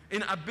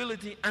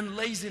 inability and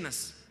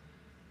laziness.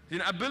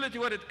 Inability,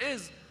 what it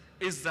is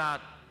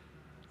that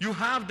you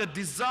have the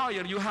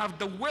desire, you have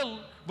the will,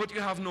 but you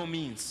have no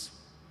means.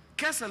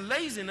 Kasal,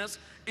 laziness,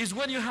 is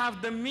when you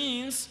have the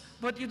means,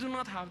 but you do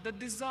not have the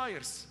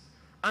desires.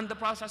 And the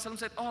Prophet ﷺ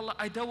said, oh Allah,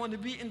 I don't want to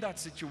be in that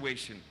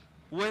situation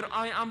where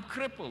I am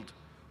crippled,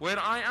 where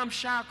I am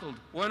shackled,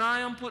 when I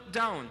am put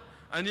down.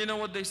 And you know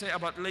what they say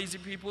about lazy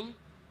people?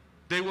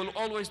 They will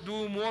always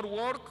do more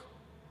work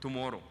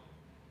tomorrow.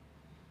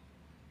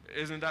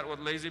 Isn't that what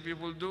lazy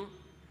people do?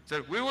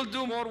 So we will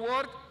do more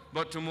work,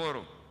 but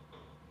tomorrow.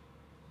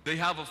 They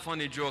have a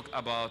funny joke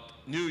about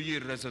New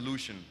Year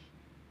resolution.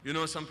 You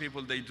know, some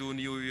people, they do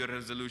New Year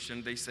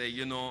resolution. They say,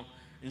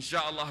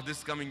 inshallah,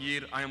 this coming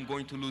year, I am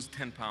going to lose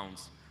 10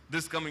 pounds.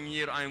 This coming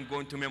year, I am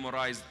going to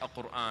memorize a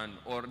Quran.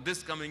 Or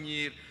this coming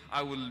year,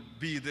 I will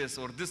be this.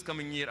 Or this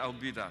coming year, I will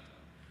be that.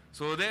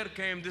 So there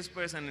came this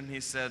person and he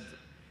said,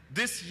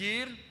 this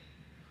year,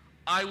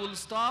 I will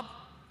stop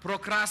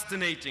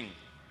procrastinating,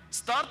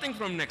 starting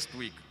from next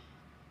week.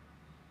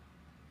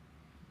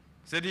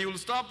 Said he will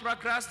stop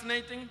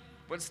procrastinating,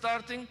 but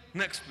starting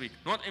next week.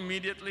 Not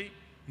immediately,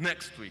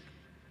 next week.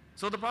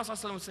 So the Prophet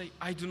ﷺ would say,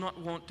 I do not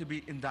want to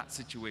be in that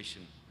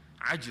situation.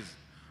 Ajiz.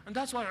 And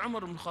that's why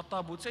Umar ibn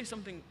Khattab would say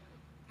something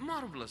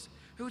marvelous.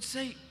 He would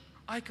say,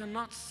 I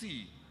cannot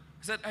see.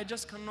 He said, I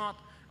just cannot.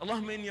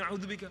 Allahumma inni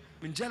a'udhu bika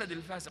min jalad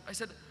al-fasiq. I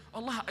said,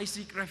 Allah, I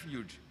seek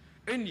refuge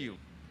in you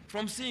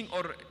from seeing,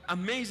 or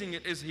amazing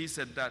it is, he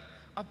said that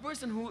a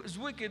person who is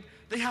wicked,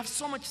 they have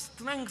so much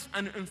strength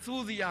and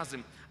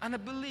enthusiasm. And a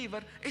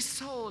believer is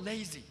so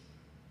lazy.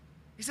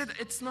 He said,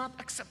 it's not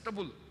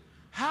acceptable.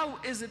 How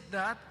is it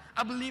that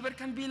a believer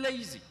can be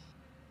lazy?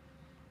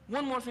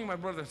 One more thing, my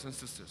brothers and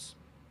sisters.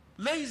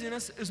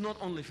 Laziness is not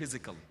only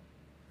physical.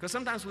 Because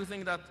sometimes we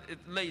think that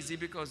it's lazy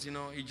because,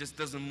 he just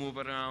doesn't move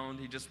around,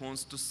 he just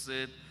wants to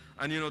sit.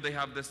 And they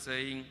have the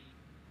saying,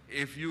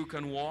 if you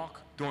can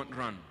walk, don't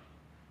run.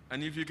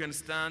 And if you can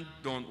stand,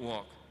 don't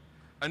walk.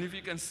 And if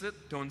you can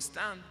sit, don't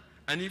stand.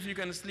 And if you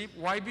can sleep,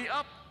 why be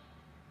up?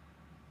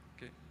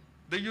 Okay.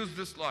 They use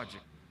this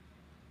logic.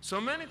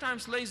 So many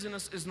times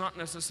laziness is not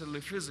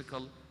necessarily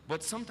physical,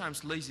 but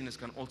sometimes laziness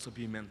can also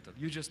be mental.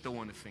 You just don't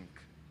want to think.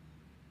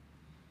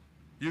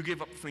 You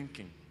give up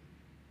thinking.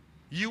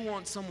 You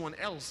want someone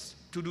else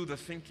to do the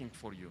thinking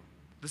for you.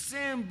 The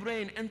same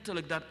brain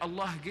intellect that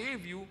Allah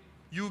gave you,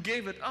 you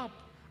gave it up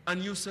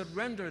and you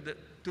surrendered it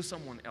to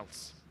someone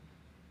else.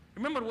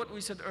 Remember what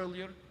we said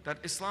earlier, that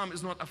Islam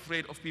is not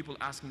afraid of people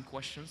asking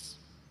questions.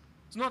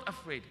 It's not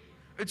afraid.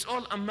 It's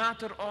all a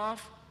matter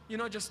of,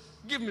 just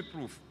give me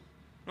proof.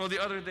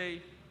 The other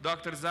day,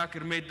 Dr.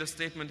 Zakir made the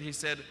statement, he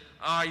said,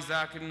 I,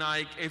 Zakir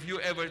Naik, if you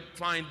ever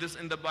find this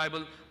in the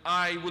Bible,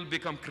 I will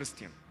become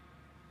Christian.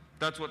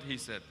 That's what he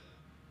said.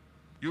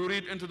 You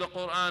read into the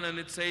Quran and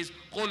it says,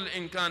 قُلْ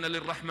إِن كَانَ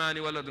لِلرَّحْمَنِ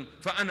وَلَدٌ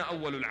فَأَنَا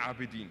أَوَّلُ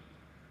الْعَابِدِينَ.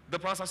 The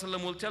Prophet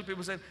ﷺ will tell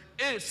people, say,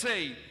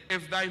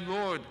 if thy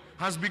Lord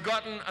has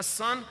begotten a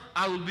son,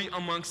 I will be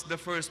amongst the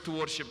first to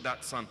worship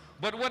that son.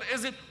 But what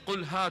is it?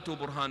 قُلْ هَاتُوا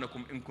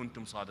بُرْهَانَكُمْ إِن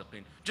كُنْتُمْ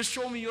صَادِقِينَ. Just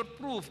show me your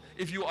proof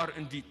if you are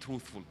indeed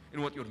truthful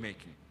in what you're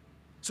making.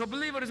 So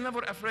believer is never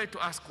afraid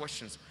to ask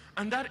questions.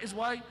 And that is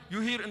why you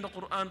hear in the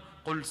Quran,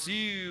 قُلْ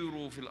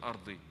سِيرُوا فِي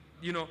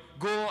الْأَرْضِ.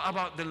 Go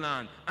about the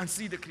land and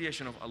see the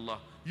creation of Allah.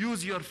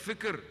 Use your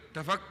fikr,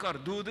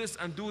 tafakkar, do this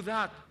and do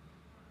that.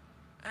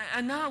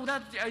 And now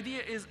that the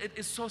idea is, it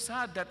is so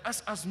sad that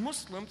us as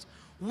Muslims,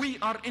 we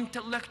are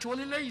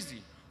intellectually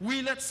lazy.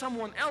 We let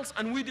someone else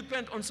and we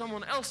depend on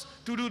someone else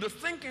to do the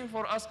thinking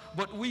for us,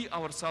 but we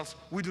ourselves,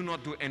 we do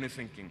not do any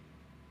thinking.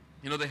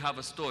 You know, they have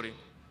a story.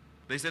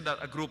 They said that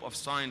a group of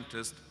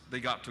scientists, they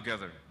got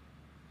together.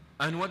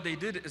 And what they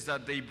did is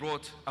that they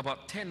brought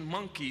about 10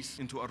 monkeys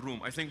into a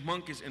room. I think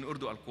monkeys in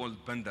Urdu are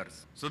called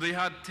bandars. So they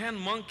had 10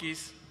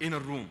 monkeys in a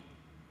room.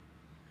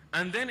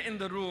 And then in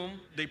the room,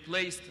 they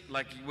placed,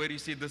 like where you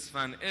see this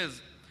fan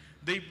is,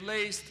 they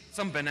placed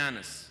some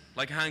bananas,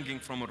 like hanging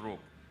from a rope.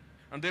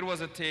 And there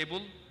was a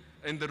table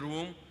in the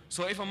room.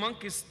 So if a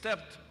monkey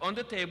stepped on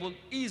the table,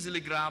 easily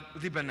grab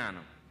the banana.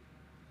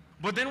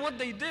 But then what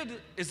they did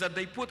is that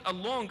they put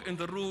along in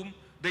the room,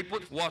 they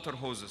put water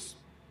hoses,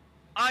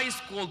 ice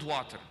cold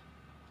water.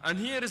 And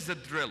here is the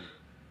drill,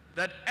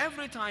 that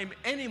every time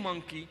any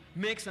monkey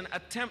makes an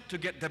attempt to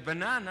get the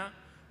banana,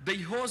 they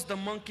hose the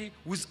monkey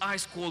with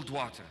ice cold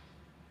water.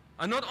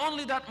 And not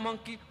only that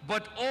monkey,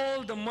 but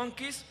all the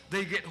monkeys,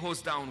 they get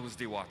hosed down with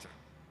the water.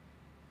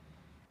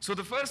 So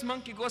the first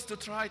monkey goes to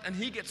try it and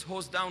he gets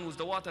hosed down with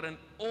the water, and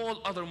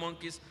all other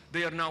monkeys,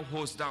 they are now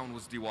hosed down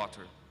with the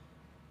water.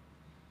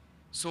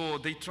 So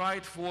they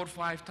tried 4 or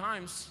 5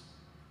 times.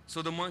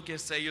 So the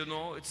monkeys say, you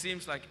know, it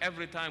seems like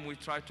every time we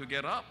try to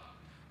get up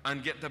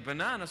and get the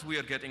bananas, we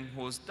are getting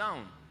hosed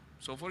down.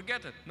 So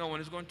forget it. No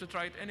one is going to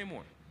try it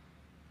anymore.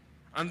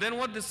 And then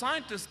what the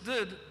scientists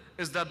did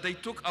is that they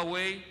took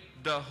away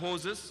the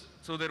hoses,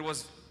 so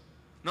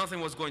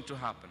nothing was going to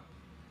happen.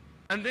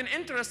 And then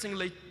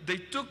interestingly, they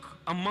took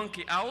a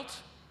monkey out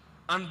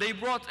and they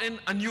brought in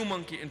a new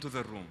monkey into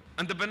the room.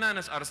 And the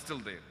bananas are still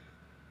there.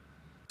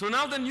 So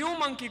now the new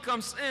monkey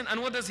comes in,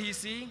 and what does he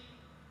see? He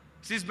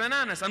sees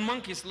bananas, and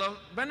monkeys love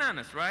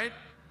bananas, right?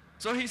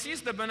 So he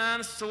sees the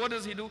bananas, so what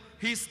does he do?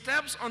 He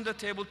steps on the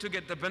table to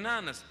get the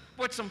bananas.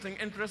 But something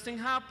interesting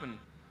happened.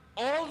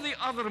 All the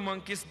other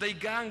monkeys, they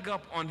gang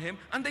up on him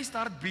and they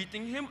start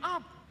beating him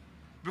up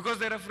because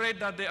they're afraid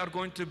that they are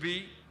going to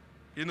be,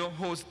 you know,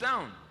 hosed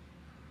down.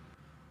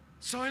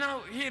 So now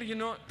here, you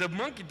know, the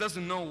monkey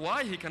doesn't know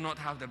why he cannot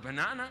have the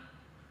banana.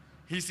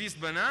 He sees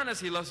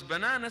bananas, he loves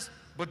bananas,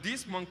 but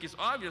these monkeys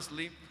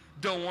obviously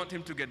don't want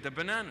him to get the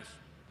bananas.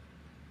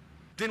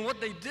 Then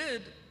what they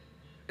did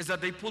is that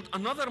they pulled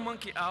another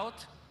monkey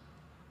out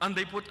and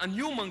they put a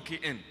new monkey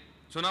in.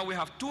 So now we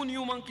have 2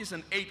 new monkeys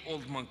and 8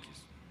 old monkeys.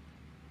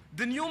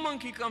 The new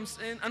monkey comes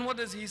in, and what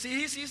does he see?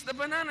 He sees the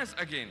bananas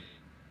again.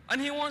 And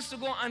he wants to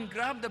go and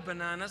grab the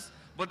bananas,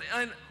 but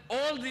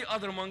all the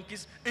other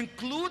monkeys,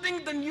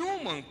 including the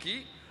new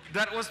monkey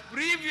that was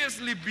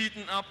previously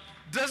beaten up,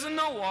 doesn't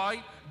know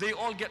why, they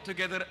all get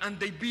together and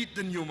they beat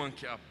the new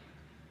monkey up.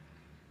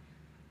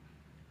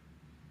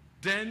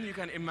 Then you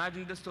can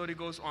imagine the story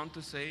goes on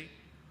to say,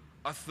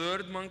 a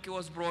third monkey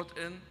was brought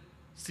in,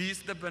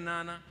 sees the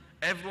banana,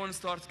 everyone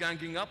starts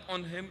ganging up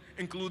on him,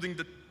 including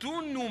the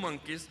 2 new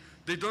monkeys.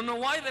 They don't know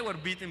why they were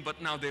beaten,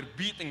 but now they're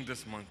beating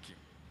this monkey.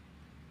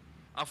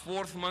 A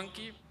 4th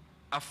monkey,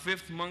 a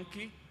 5th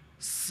monkey,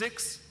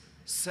 6,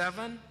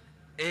 7,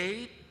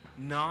 8,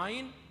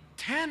 9,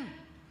 10.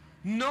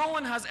 No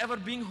one has ever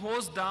been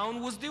hosed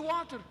down with the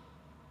water.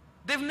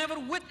 They've never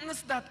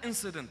witnessed that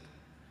incident.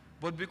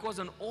 But because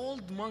an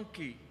old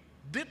monkey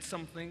did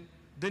something,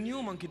 the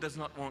new monkey does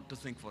not want to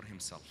think for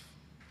himself.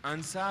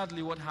 And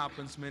sadly, what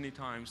happens many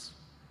times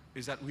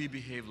is that we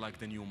behave like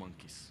the new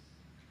monkeys.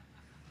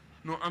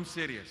 No, I'm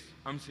serious.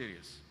 I'm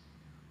serious.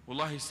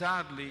 Wallahi,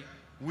 sadly,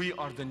 we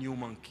are the new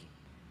monkey.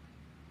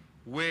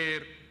 Where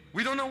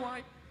we don't know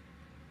why.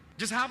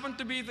 Just happen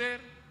to be there.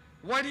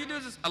 Why do you do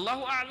this?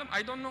 Allahu A'lam,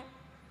 I don't know.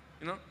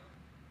 You know?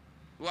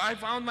 Well, I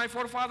found my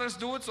forefathers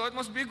do it, so it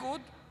must be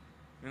good.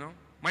 You know?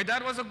 My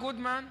dad was a good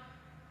man.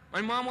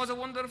 My mom was a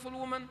wonderful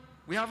woman.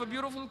 We have a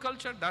beautiful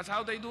culture. That's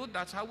how they do it.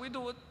 That's how we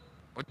do it.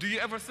 But do you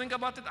ever think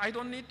about it? I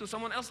don't need to.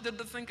 Someone else did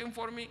the thinking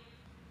for me.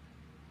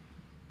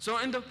 So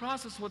in the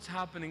process, what's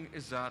happening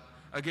is that,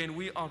 again,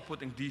 we are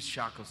putting these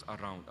shackles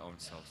around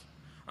ourselves.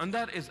 And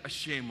that is a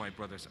shame, my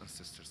brothers and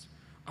sisters.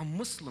 A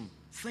Muslim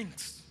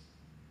thinks.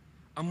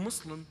 A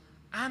Muslim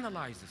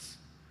analyzes.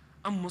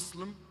 A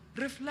Muslim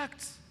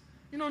reflects.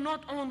 You know,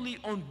 not only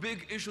on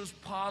big issues,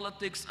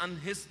 politics and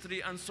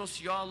history and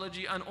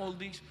sociology and all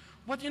these,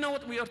 but you know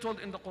what we are told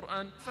in the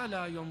Quran?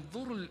 فَلَا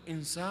يَنظُرُ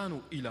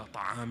الْإِنسَانُ إِلَىٰ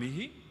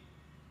طَعَامِهِ.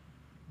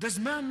 Does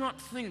man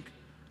not think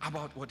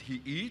about what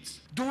he eats?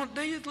 Don't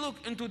they look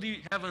into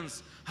the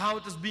heavens, how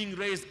it is being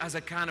raised as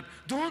a canopy?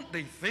 Don't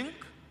they think?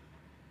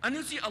 And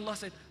you see Allah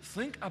said,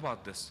 think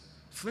about this,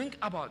 think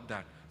about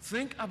that,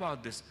 think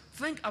about this,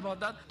 think about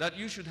that, that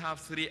you should have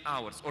 3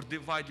 hours or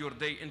divide your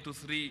day into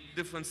 3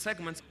 different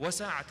segments.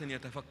 وَسَاعَةٍ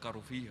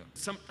يَتَفَكَّرُ فِيهَا.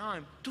 Some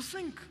time to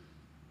think,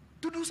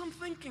 to do some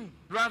thinking,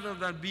 rather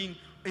than being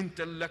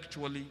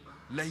intellectually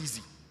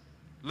lazy.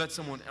 Let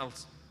someone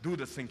else do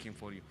the thinking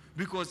for you,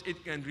 because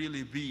it can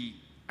really be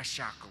a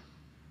shackle.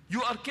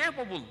 You are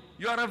capable,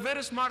 you are a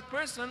very smart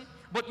person,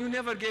 but you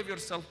never gave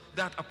yourself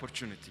that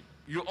opportunity.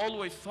 You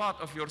always thought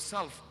of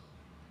yourself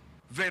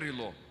very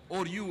low,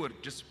 or you were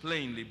just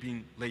plainly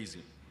being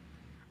lazy.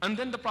 And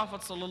then the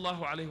Prophet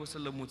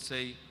ﷺ would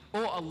say,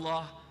 oh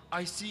Allah,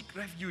 I seek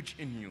refuge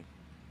in you.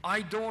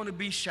 I don't want to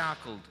be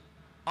shackled.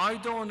 I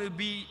don't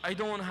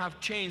want to have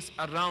chains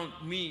around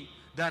me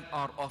that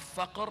are of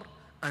faqr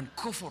and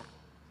kufr.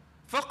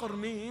 Faqr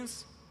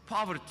means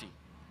poverty.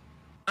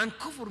 And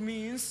kufr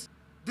means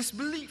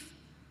disbelief.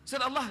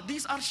 Said Allah,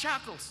 these are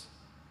shackles.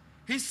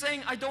 He's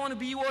saying, I don't want to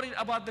be worried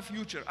about the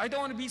future. I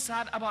don't want to be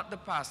sad about the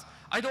past.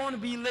 I don't want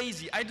to be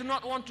lazy. I do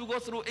not want to go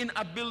through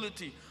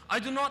inability. I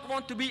do not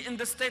want to be in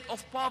the state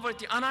of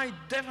poverty. And I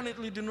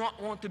definitely do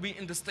not want to be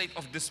in the state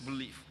of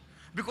disbelief.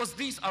 Because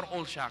these are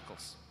all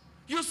shackles.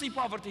 You see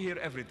poverty here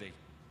every day.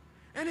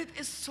 And it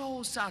is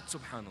so sad,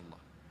 subhanallah.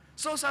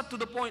 So sad to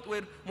the point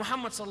where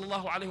Muhammad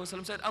sallallahu alayhi wa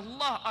sallam said,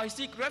 Allah, I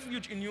seek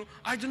refuge in you.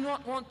 I do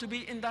not want to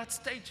be in that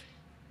stage.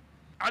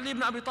 Ali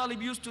ibn Abi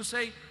Talib used to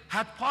say,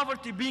 had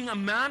poverty being a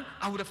man,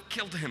 I would have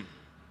killed him.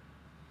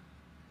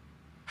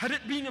 Had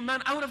it been a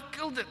man, I would have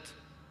killed it.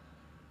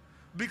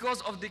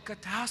 Because of the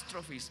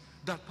catastrophes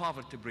that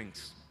poverty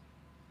brings.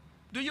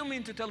 Do you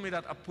mean to tell me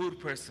that a poor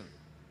person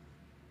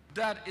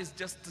that is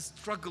just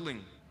struggling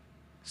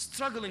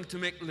to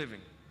make living,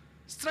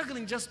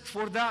 struggling just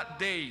for that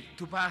day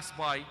to pass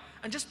by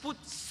and just put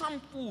some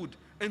food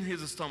in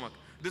his stomach,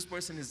 this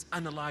person is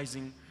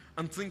analyzing,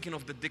 I'm thinking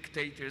of the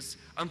dictators,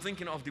 I'm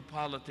thinking of the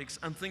politics,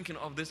 I'm thinking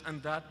of this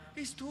and that.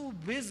 He's too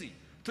busy,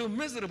 too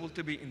miserable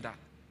to be in that,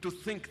 to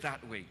think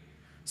that way.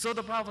 So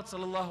the Prophet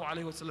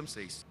ﷺ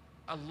says,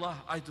 Allah,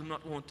 I do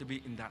not want to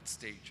be in that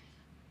stage.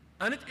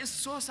 And it is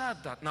so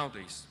sad that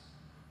nowadays,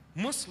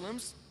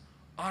 Muslims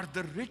are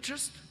the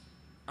richest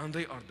and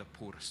they are the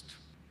poorest.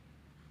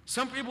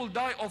 Some people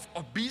die of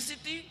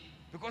obesity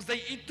because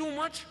they eat too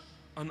much,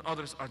 and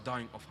others are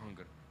dying of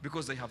hunger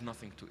because they have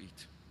nothing to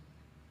eat.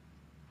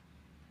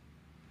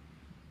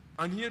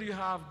 And here you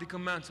have the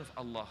commands of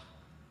Allah.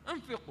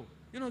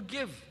 Anfiqu,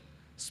 give,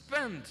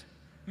 spend.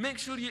 Make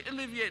sure you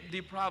alleviate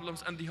the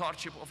problems and the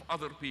hardship of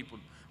other people.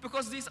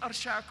 Because these are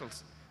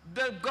shackles.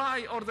 The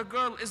guy or the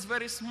girl is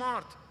very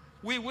smart.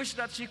 We wish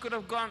that she could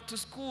have gone to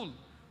school.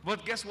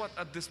 But guess what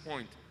at this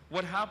point?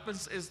 What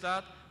happens is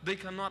that they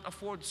cannot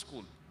afford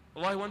school.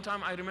 Why one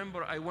time I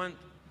remember I went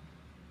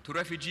to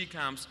refugee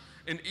camps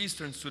in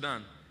eastern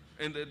Sudan,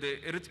 in the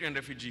Eritrean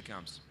refugee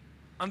camps.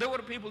 And there were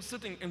people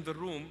sitting in the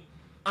room,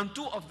 and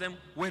two of them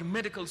were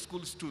medical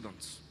school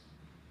students.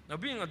 Now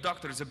being a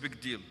doctor is a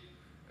big deal.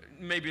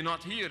 Maybe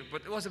not here,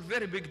 but it was a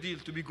very big deal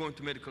to be going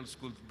to medical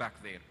school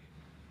back there.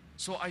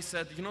 So I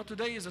said,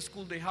 today is a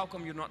school day, how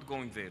come you're not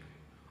going there?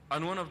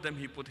 And one of them,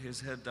 he put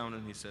his head down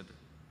and he said,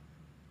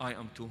 I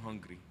am too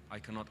hungry. I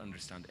cannot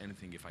understand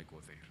anything if I go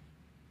there.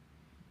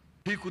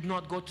 He could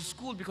not go to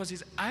school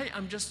because I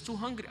am just too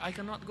hungry. I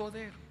cannot go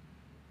there.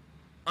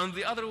 And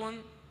the other one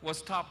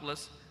was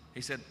topless.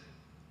 He said,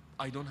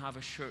 I don't have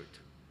a shirt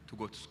to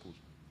go to school.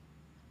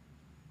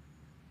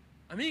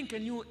 I mean,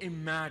 can you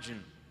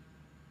imagine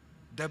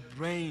the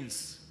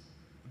brains,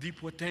 the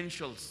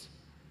potentials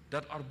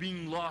that are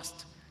being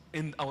lost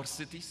in our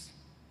cities?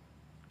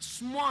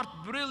 Smart,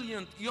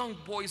 brilliant young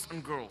boys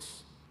and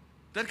girls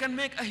that can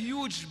make a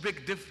huge,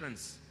 big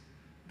difference,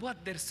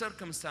 but their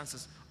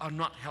circumstances are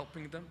not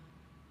helping them.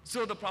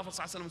 So the Prophet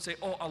ﷺ say,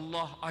 oh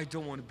Allah, I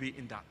don't want to be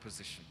in that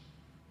position.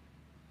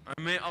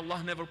 And may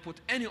Allah never put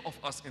any of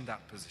us in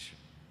that position.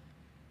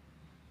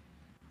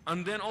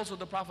 And then also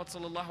the Prophet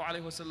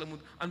ﷺ would,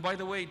 and by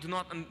the way, do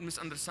not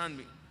misunderstand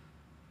me,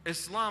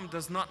 Islam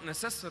does not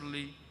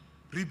necessarily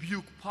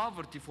rebuke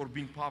poverty for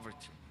being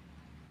poverty.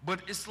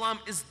 But Islam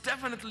is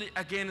definitely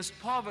against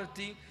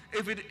poverty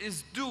if it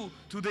is due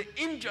to the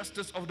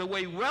injustice of the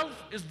way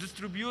wealth is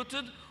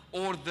distributed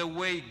or the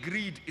way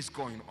greed is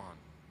going on.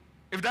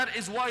 If that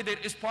is why there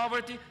is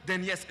poverty,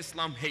 then yes,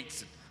 Islam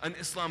hates it and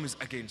Islam is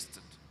against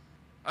it.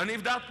 And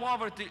if that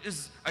poverty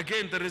is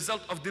again the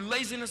result of the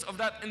laziness of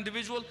that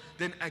individual,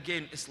 then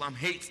again Islam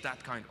hates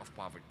that kind of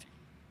poverty.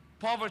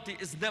 Poverty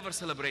is never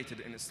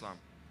celebrated in Islam.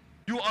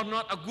 You are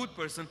not a good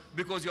person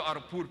because you are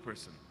a poor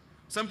person.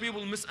 Some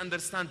people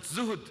misunderstand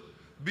zuhud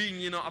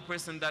being, a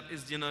person that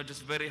is,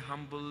 just very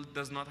humble,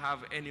 does not have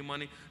any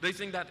money. They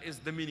think that is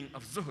the meaning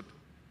of zuhud.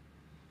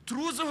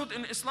 True zuhud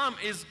in Islam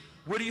is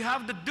where you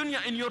have the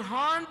dunya in your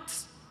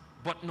hands,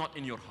 but not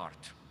in your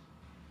heart.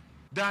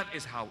 That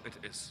is how it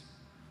is.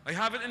 I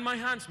have it in my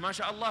hands,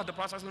 mashallah. The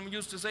Prophet ﷺ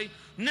used to say,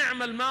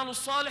 نِعْمَ الْمَالُ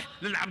الصَّالِحِ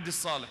لِلْعَبْدِ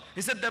الصَّالِحِ.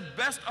 He said the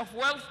best of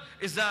wealth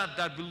is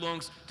that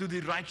belongs to the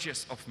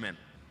righteous of men.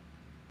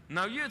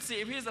 Now you'd see,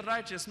 if he's a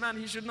righteous man,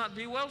 he should not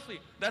be wealthy.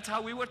 That's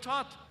how we were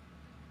taught.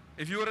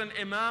 If you're an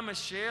imam, a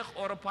sheikh,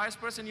 or a pious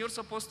person, you're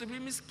supposed to be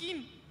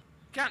miskin.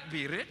 Can't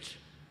be rich.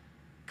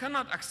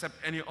 Cannot accept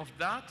any of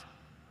that.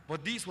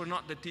 But these were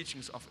not the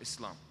teachings of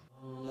Islam.